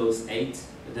Windows 8,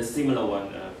 the similar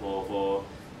one for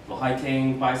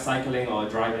hiking, bicycling, or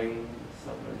driving?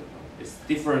 It's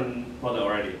different product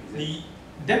already.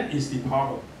 That is the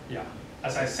problem. Yeah.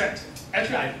 As I said,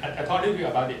 actually I told you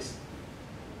about this.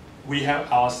 We have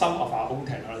some of our own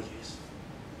technologies,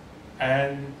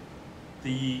 and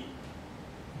the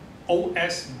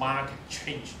OS market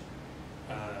changed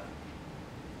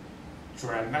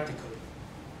dramatically.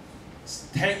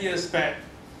 10 years back,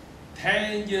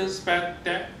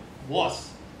 that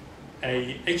was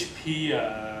an HP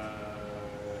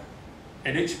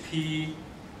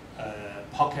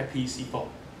Pocket PC phone.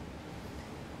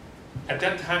 At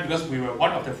that time, because we were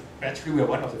one of the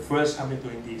first company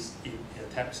doing this in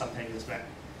some 10 years back.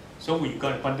 So we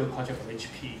got a bundle contract from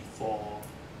HP for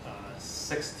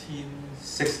 16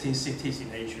 cities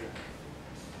in Asia.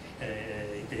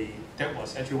 That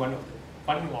was actually one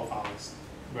of our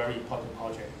very important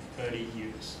projects early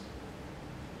years.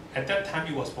 At that time,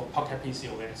 it was for Pocket PC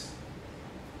OS.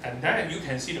 And then you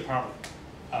can see the problem.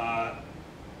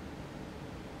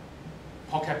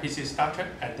 Pocket PC started,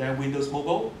 and then Windows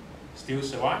Mobile still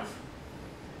survive,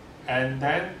 and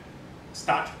then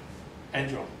start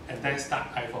Android, and then start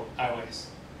iOS.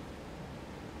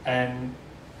 And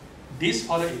this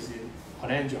product is on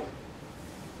Android.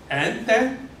 And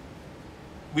then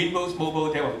Windows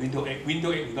Mobile, there was Windows 8.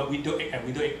 Windows 8, we got Windows 8 and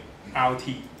Windows 8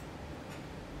 RT.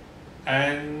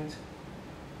 And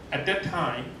at that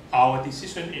time, our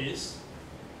decision is,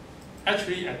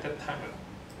 actually at that time,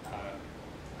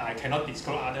 I cannot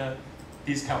disclose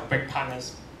these kind of big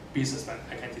partners business, but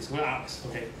I can disclose ours,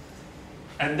 okay?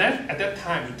 And then at that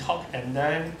time, we talked and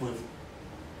then with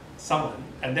someone,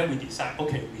 and then we decide,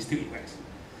 okay, we still invest.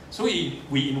 So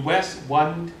we invest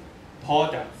one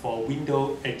product for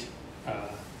Windows 8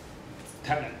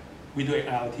 tablet, Windows 8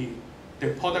 IoT. The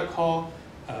product called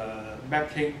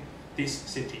MapKing this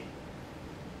city.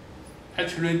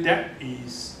 Actually, that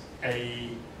is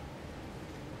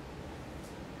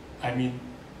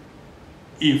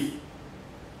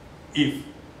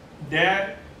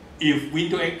if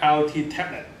Windows 8 IoT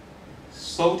tablet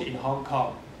sold in Hong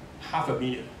Kong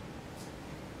 500,000,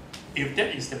 if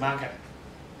that is the market,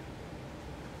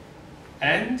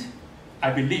 and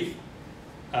I believe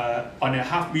on a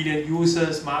 500,000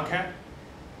 users market,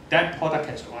 that product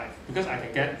can survive because I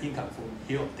can get income from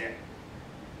here or there.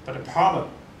 But the problem,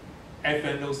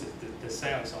 everyone knows the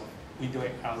sales of Windows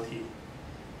 8 IoT,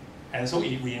 and so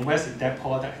we invest in that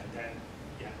product, and then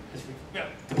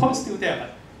the product is still there,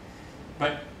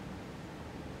 but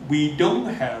we don't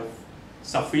have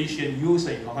sufficient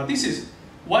user in Hong Kong. This is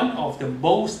one of the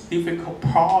most difficult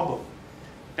problems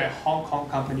that Hong Kong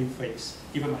company face,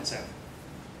 even myself.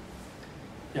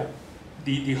 Yeah,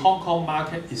 the Hong Kong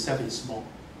market itself is small,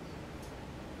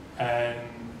 and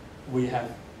we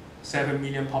have 7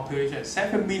 million population.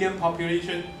 7 million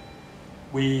population,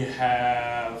 we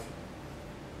have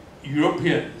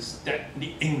Europeans that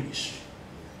need English.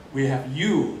 We have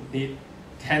you need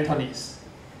Cantonese.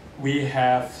 We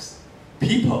have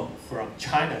people from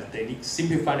China, they need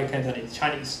simplified Cantonese,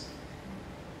 Chinese.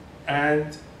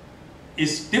 And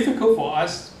it's difficult for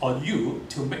us or you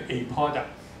to make a product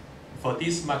for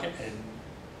this market and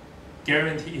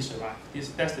guarantee it survive.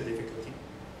 That's the difficulty.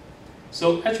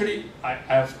 So actually, I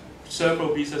have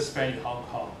several business friends in Hong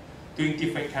Kong doing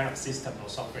different kind of systems or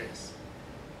softwares.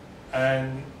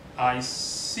 And I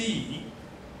see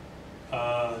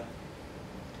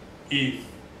if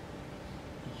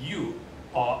you,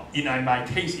 or in my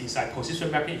case, is I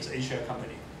position mapping is Asia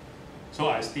company. So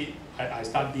I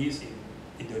start this in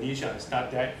Indonesia, I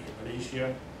start that in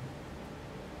Malaysia.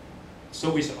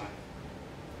 So we survive.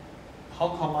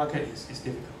 Hong Kong market is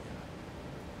difficult.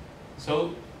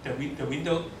 So the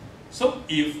window, so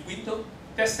if window,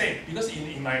 that's same, because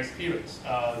in my experience,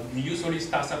 we usually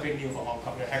start something new for Hong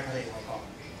Kong, we hack in Hong Kong.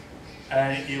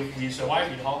 And if we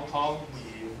survive in Hong Kong,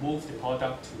 we move the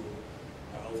product to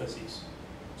overseas.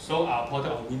 So our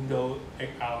product on Windows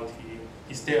XRT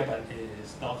is there, but it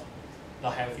is not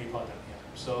healthy product. Yeah.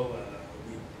 So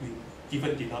we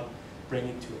even did not bring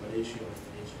it to Malaysia or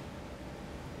Indonesia.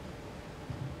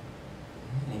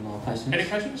 Any more questions? Any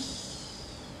questions?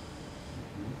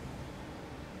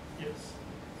 Yes.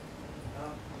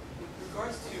 With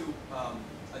regards to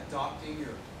adopting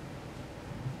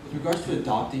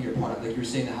your product, like you were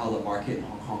saying how the market in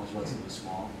Hong Kong is relatively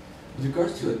small. With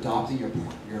regards to adopting your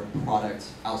product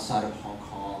outside of Hong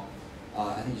Kong,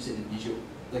 I think you said Indonesia.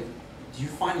 Like, do you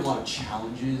find a lot of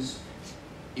challenges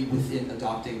within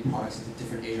adopting products into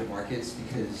different Asian markets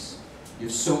because you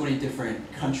have so many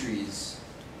different countries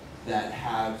that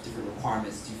have different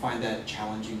requirements? Do you find that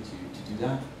challenging to do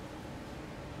that?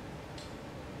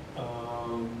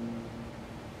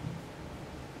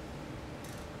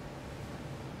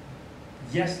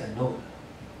 Yes and no.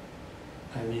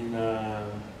 I mean,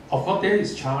 of course, there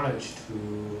is challenge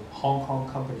to Hong Kong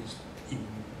companies in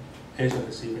Asia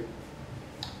Pacific.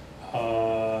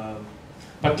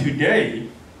 But today,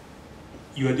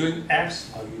 you are doing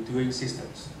apps or you're doing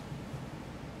systems,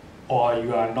 or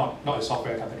you are not a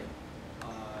software company.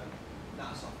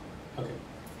 Not software.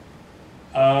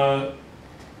 Okay.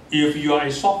 If you are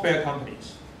a software company,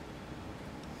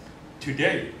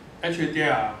 today, actually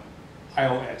there are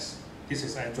iOS. This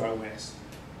is Android OS.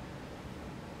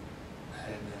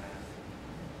 And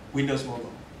Windows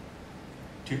Mobile.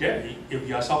 Today, if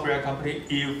you are a software company,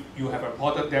 if you have a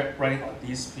product that running on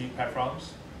these three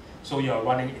platforms, so you are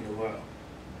running in the world.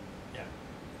 Yeah.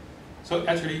 So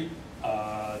actually,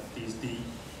 the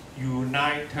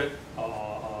united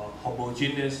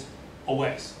homogeneous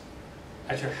OS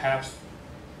actually helps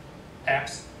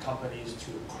apps companies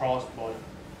to cross border.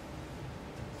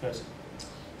 First.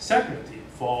 Secondly,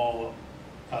 for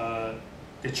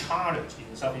the challenge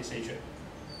in Southeast Asia,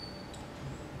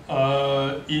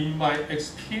 in my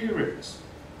experience,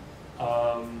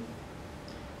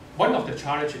 one of the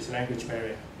challenges is language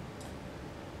barrier.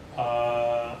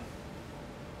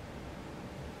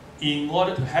 In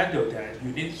order to handle that,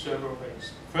 you need several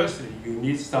things. Firstly, you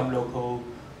need some local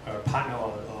partner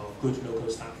or good local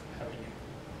staff helping you.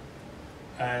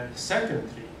 And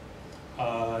secondly,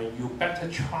 you better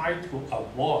try to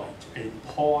avoid a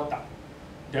product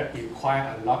that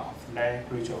requires a lot of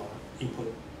language or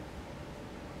input.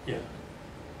 Yeah.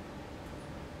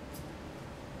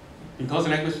 Because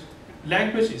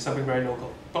language is something very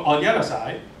local. But on the other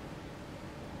side,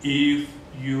 if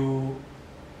you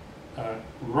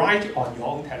write on your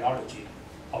own technology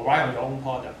or write on your own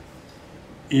product,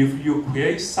 if you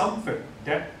create something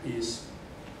that is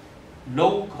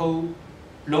locally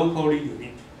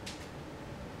unique,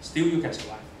 still you can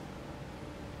survive.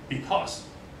 Because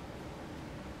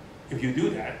if you do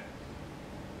that,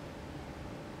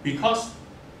 because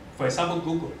for example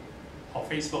Google or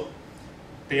Facebook,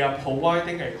 they are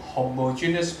providing a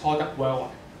homogeneous product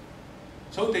worldwide.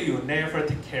 So they will never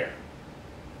take care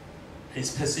a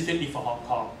specific need for Hong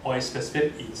Kong or a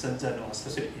specific in Shenzhen or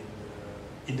specific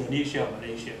in Indonesia or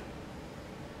Malaysia.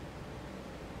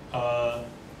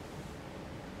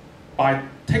 By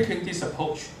taking this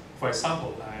approach, for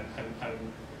example,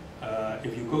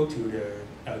 if you go to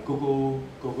the Google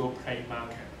Play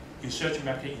Market, you search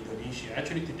MapKing Indonesia.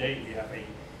 Actually, today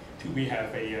we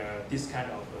have this kind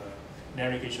of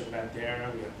navigation map there.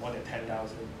 We have more than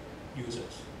 10,000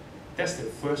 users. That's the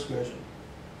first version,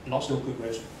 not so good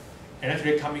version. And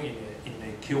actually, coming in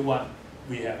a Q1,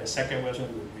 we have a second version.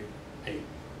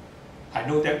 I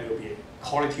know that will be a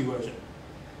quality version,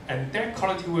 and that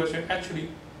quality version actually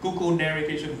Google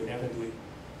navigation will never do it.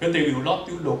 But they will not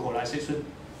do localization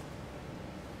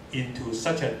into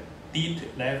such a deep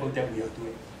level that we are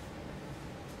doing.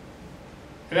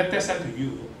 That's up to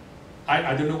you.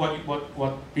 I don't know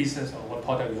what business or what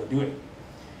product you are doing.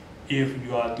 If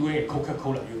you are doing a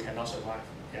Coca-Cola, you cannot survive.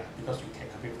 Yeah, because you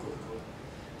can't compete with Coca-Cola.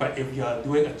 But if you are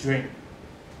doing a drink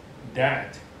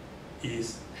that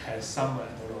has some, I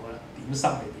don't know, dim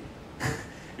sum maybe.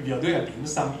 If you are doing a dim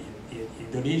sum in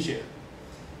Indonesia,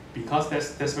 because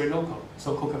that's very local,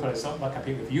 so Coca-Cola is not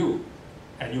competing with you,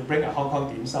 and you bring a Hong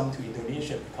Kong dim sum to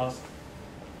Indonesia because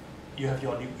you have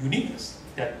your uniqueness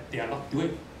that they are not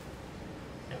doing.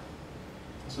 Yeah.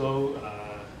 So,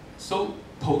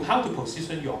 how to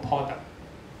position your product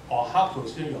or how to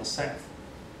position yourself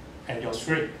and your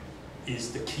strength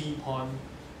is the key point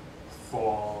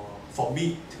for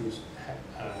me to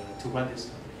run this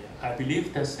company. Yeah. I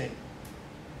believe that's it.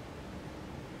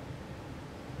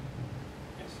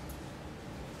 Yes.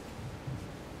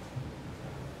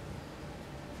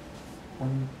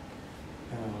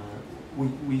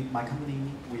 My company,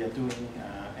 we are doing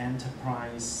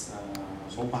enterprise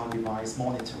mobile device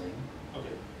monitoring.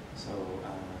 Okay. So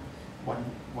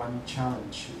one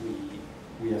challenge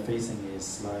we are facing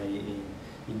is like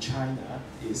in China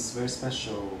is very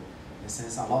special in the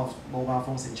sense a lot of mobile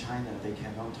phones in China, they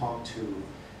cannot talk to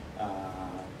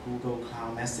Google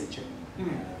Cloud messaging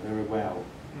very well,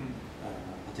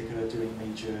 particularly during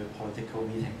major political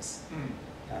meetings.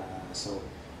 So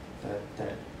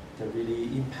that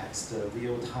really impacts the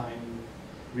real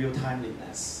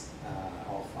timeliness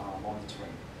of our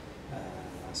monitoring.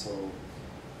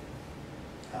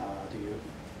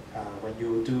 When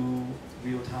you do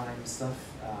real-time stuff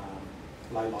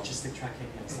like logistic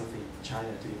tracking and stuff in China,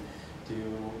 do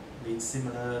you meet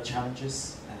similar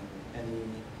challenges and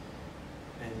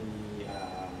any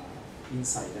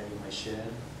insight that you might share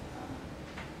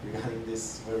regarding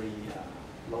this very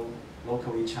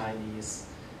locally Chinese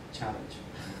challenge?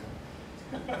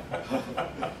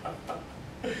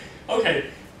 Okay,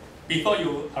 before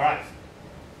you arrive,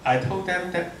 I told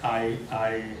them that I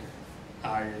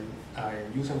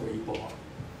using Weibo,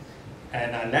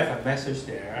 and I left a message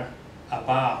there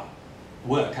about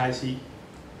where Kaisi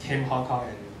came Hong Kong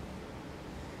and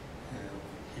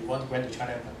he went to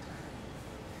China, but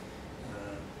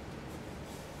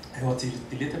it was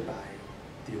deleted by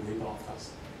the Weibo, of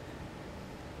course.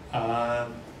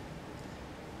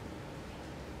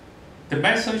 The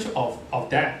message of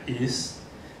that is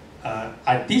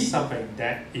I did something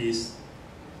that is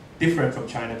different from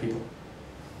China people.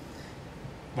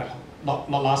 Well, not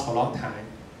last for a long time,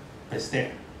 but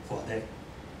stay for a day.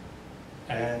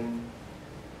 And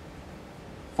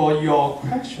for your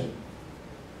question,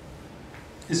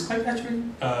 it's quite actually,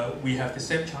 we have the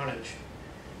same challenge.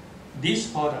 This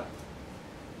product,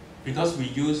 because we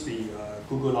use the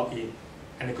Google login,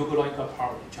 and the Google login got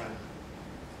powered in China.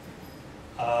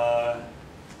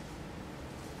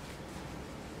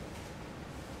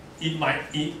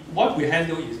 What we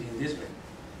handle is in this way.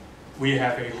 We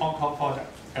have a Hong Kong product,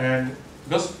 and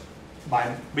because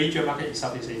my major market is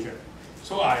Southeast Asia,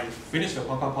 so I finished the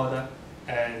Hong Kong product,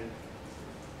 and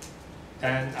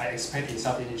then I expand in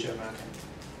Southeast Asia market.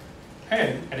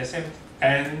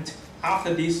 And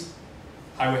after this,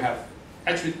 I will have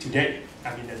actually today.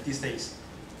 I mean these days,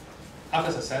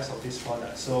 after success of this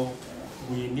product, so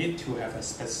we need to have a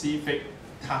specific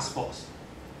task force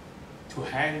to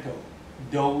handle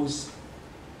those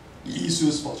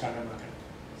issues for China market.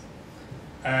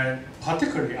 And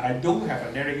particularly, I don't have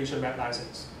a navigation map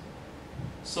license.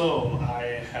 So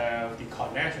I have the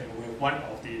connection with one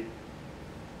of the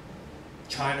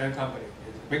China company,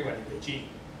 the big one in Beijing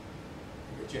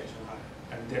and Shanghai.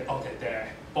 And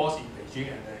their boss in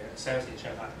Beijing and the sales in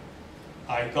Shanghai.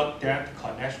 I got that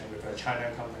connection with a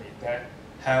China company that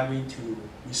helped me to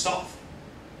resolve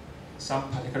some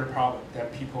particular problem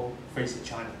that people face in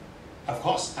China. Of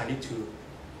course, I need to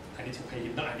pay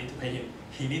him. Not I need to pay him.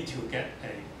 He need to get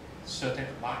a certain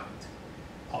amount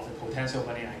of the potential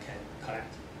money I can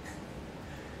collect.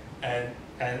 And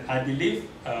I believe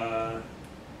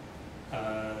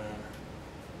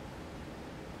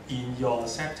in your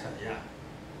sector, yeah.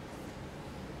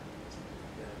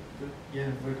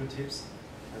 Yeah, very good tips.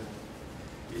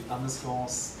 It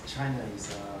underscores China is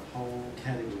a whole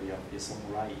category of its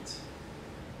own right.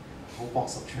 A whole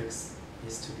box of tricks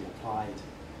needs to be applied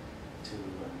to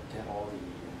get all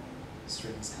the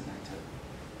strings connected.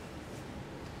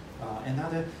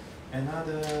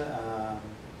 Another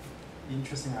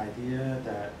interesting idea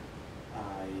that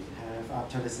I have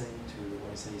after listening to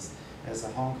what it says, as a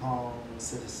Hong Kong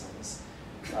citizens,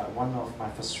 one of my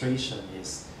frustration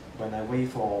is when I wait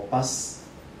for bus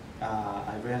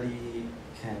I really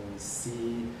can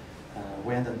see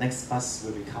when the next bus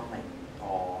will be coming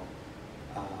or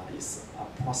its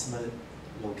approximate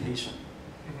location.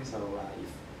 Mhm. So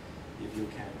if you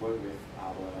can work with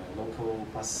our local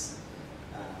bus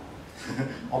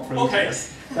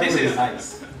operators, that this would be is-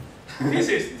 nice. This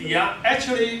is the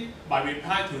actually my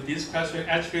reply to this question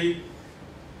actually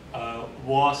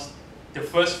was the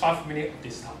first 5 minutes of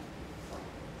this talk.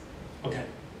 Okay,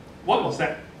 what was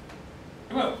that?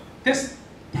 Well, this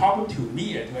problem to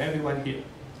me and to everyone here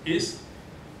is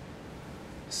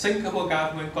Singapore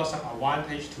government got some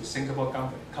advantage to Singapore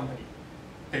company.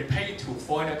 They pay to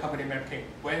foreigner company MapKing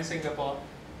when Singapore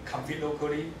compete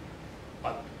locally,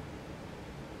 but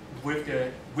with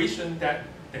the vision that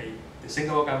the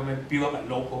Singapore government build up a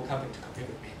local company to compete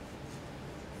with me.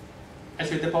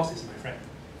 Actually, the boss is my friend,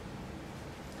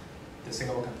 the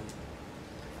Singapore company.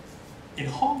 In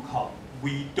Hong Kong,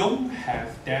 we don't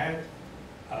have that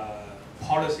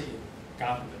policy in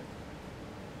government.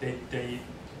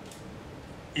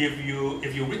 If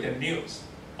you read the news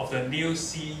of the new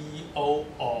CEO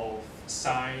of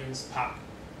Science Park,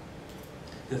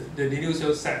 the news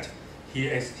shows said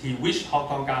he wished Hong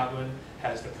Kong government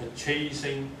has the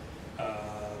purchasing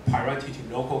priority to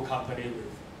local company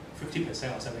with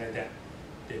 50% or something like that.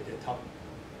 They talk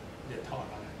about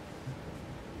that.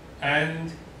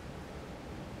 And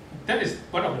that is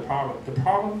one of the problems. The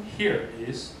problem here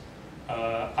is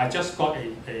I just got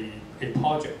a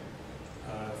project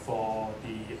for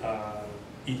the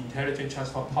intelligent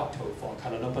transport portal for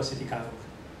Kuala Lumpur city government.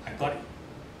 I got it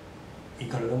in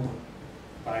Kuala Lumpur,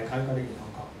 but I can't get it in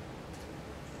Hong Kong.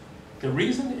 The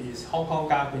reason is Hong Kong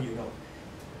government, you know,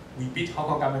 we beat Hong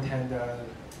Kong government tender,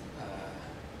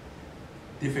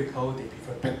 difficult, they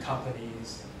prefer big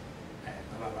companies, and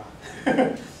blah, blah,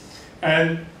 blah.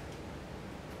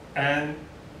 and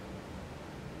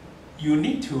you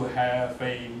need to have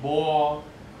a more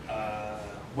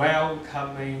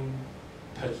welcoming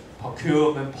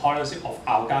procurement policy of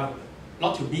our government,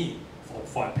 not to me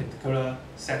for a particular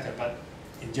sector, but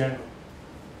in general.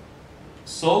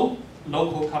 So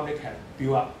local company can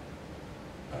build up,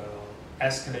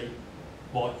 escalate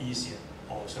more easier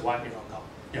or survive in Hong Kong.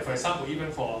 Yeah, for example,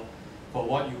 even for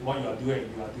what you are doing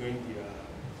the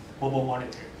mobile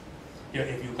monitoring. Yeah,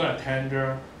 if you got a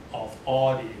tender of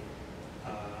all the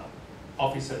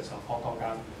officers of Hong Kong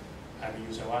government, I mean,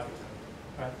 you survive with them,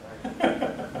 right?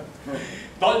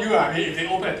 Not you, I mean, if they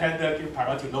open a tender, give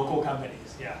priority to local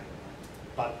companies, yeah.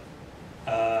 But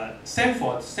same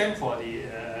for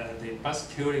the bus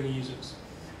securing issues.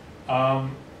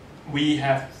 We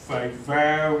have a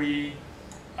very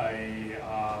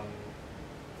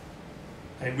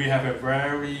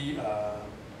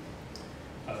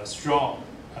strong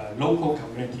local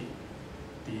community.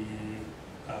 The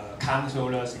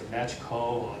councillors, electrical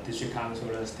or district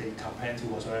councillors, they complain to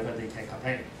whatsoever they can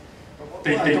complain.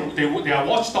 They are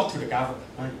watchdog to the government.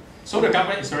 Right. So the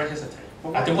government is very hesitant.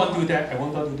 I don't want to do that. I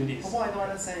want to do this. But what I don't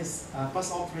understand is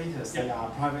bus operators, they are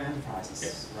private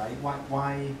enterprises, right?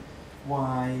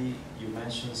 Why you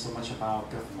mention so much about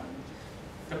government?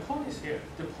 The point is here.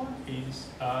 The point is,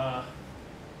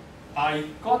 I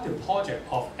got the project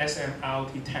of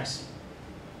SMRT taxi.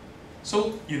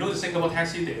 So you know the Singapore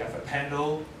taxi, they have a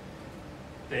panel.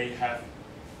 They have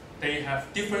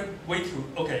different way to.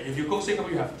 Okay, if you go Singapore,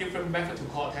 you have different method to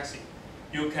call a taxi.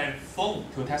 You can phone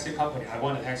to a taxi company. I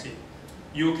want a taxi.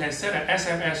 You can send an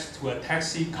SMS to a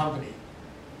taxi company.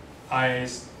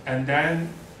 And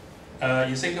then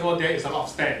in Singapore there is a lot of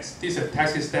stands. This is a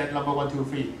taxi stand number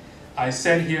 123. I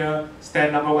send here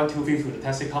stand number 123 to the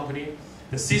taxi company.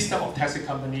 The system of taxi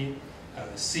company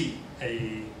see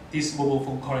this mobile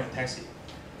phone calling a taxi.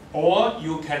 Or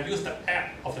you can use the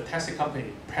app of the taxi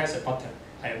company, press a button.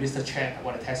 I am Mr. Chen, I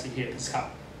want a taxi here, please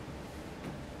come.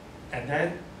 And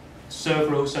then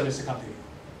several services come to you.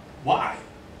 Why?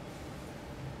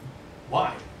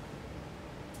 Why?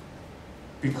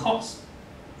 Because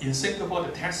in Singapore,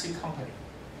 the taxi company,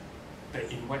 they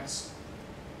invest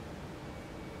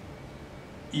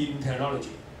in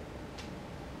technology.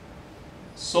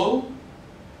 So,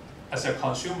 as a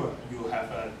consumer, you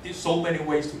have so many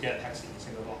ways to get a taxi in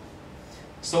Singapore.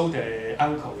 So the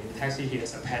uncle in the taxi, he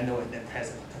has a panel and then press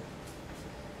a button.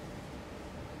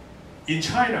 In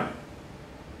China,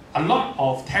 a lot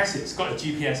of taxis got a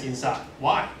GPS inside.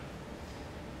 Why?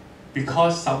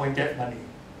 Because someone get money.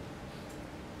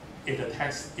 If the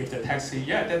taxi,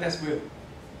 yeah, that's real.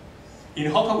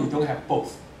 In Hong Kong, we don't have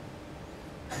both.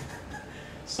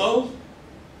 So,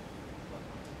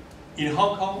 in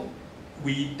Hong Kong,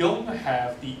 we don't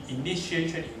have the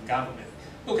initiation in government.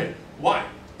 Okay, why?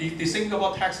 the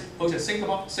Singapore taxi, also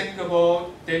Singapore,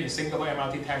 there is Singapore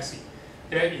MRT taxi,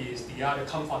 there is the other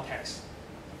comfort taxi.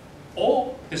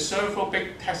 All the several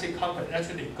big taxi companies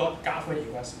actually got government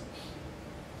investment.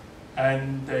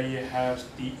 And they have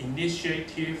the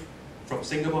initiative from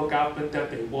Singapore government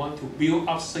that they want to build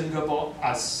up Singapore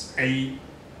as a,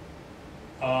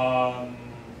 I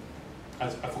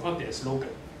forgot their slogan,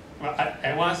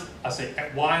 as an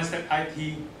advanced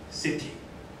IT city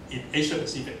in Asia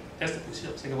Pacific. That's the position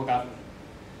of Singapore government.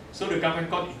 So the government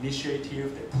got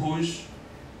initiative, they push,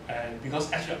 and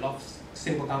because actually a lot of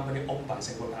Singapore companies owned by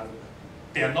Singapore government.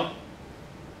 They are not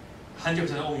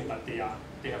 100% owned, but they are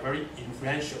very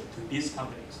influential to these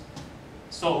companies.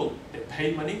 So they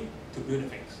pay money to build the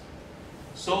things.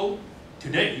 So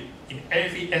today, in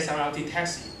every SRT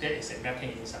taxi, there is a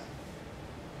MapKing inside.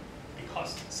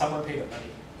 Because someone paid the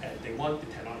money and they want the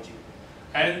technology.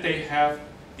 And they have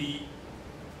the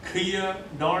clear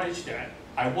knowledge that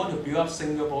I want to build up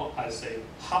Singapore as a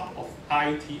hub of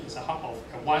IT, as a hub of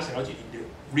advanced technology in the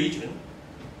region.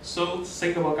 So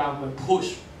Singapore government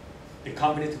pushed the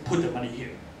company to put the money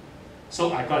here.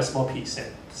 So I got a small piece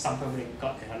and some company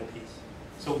got another piece.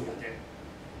 So we are there.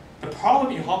 The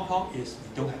problem in Hong Kong is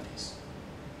we don't have this.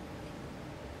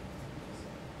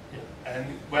 Yeah.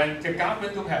 And when the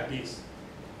government don't have this,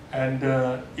 and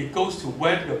it goes to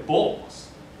when the boards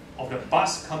of the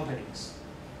bus companies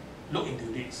look into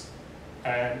this.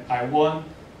 And I want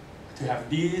to have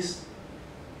this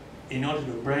in order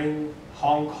to bring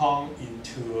Hong Kong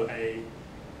into a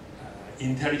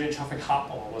intelligent traffic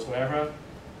hub or whatsoever.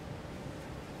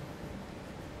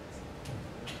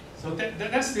 So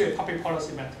that's the public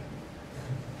policy matter.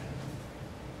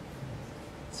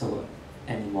 So,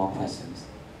 any more questions?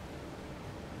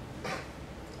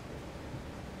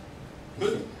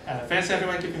 Good. Thanks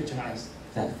everyone, give me a chance.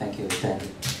 Thank you, Stanley,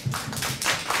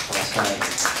 for sharing.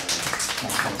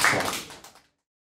 Thanks.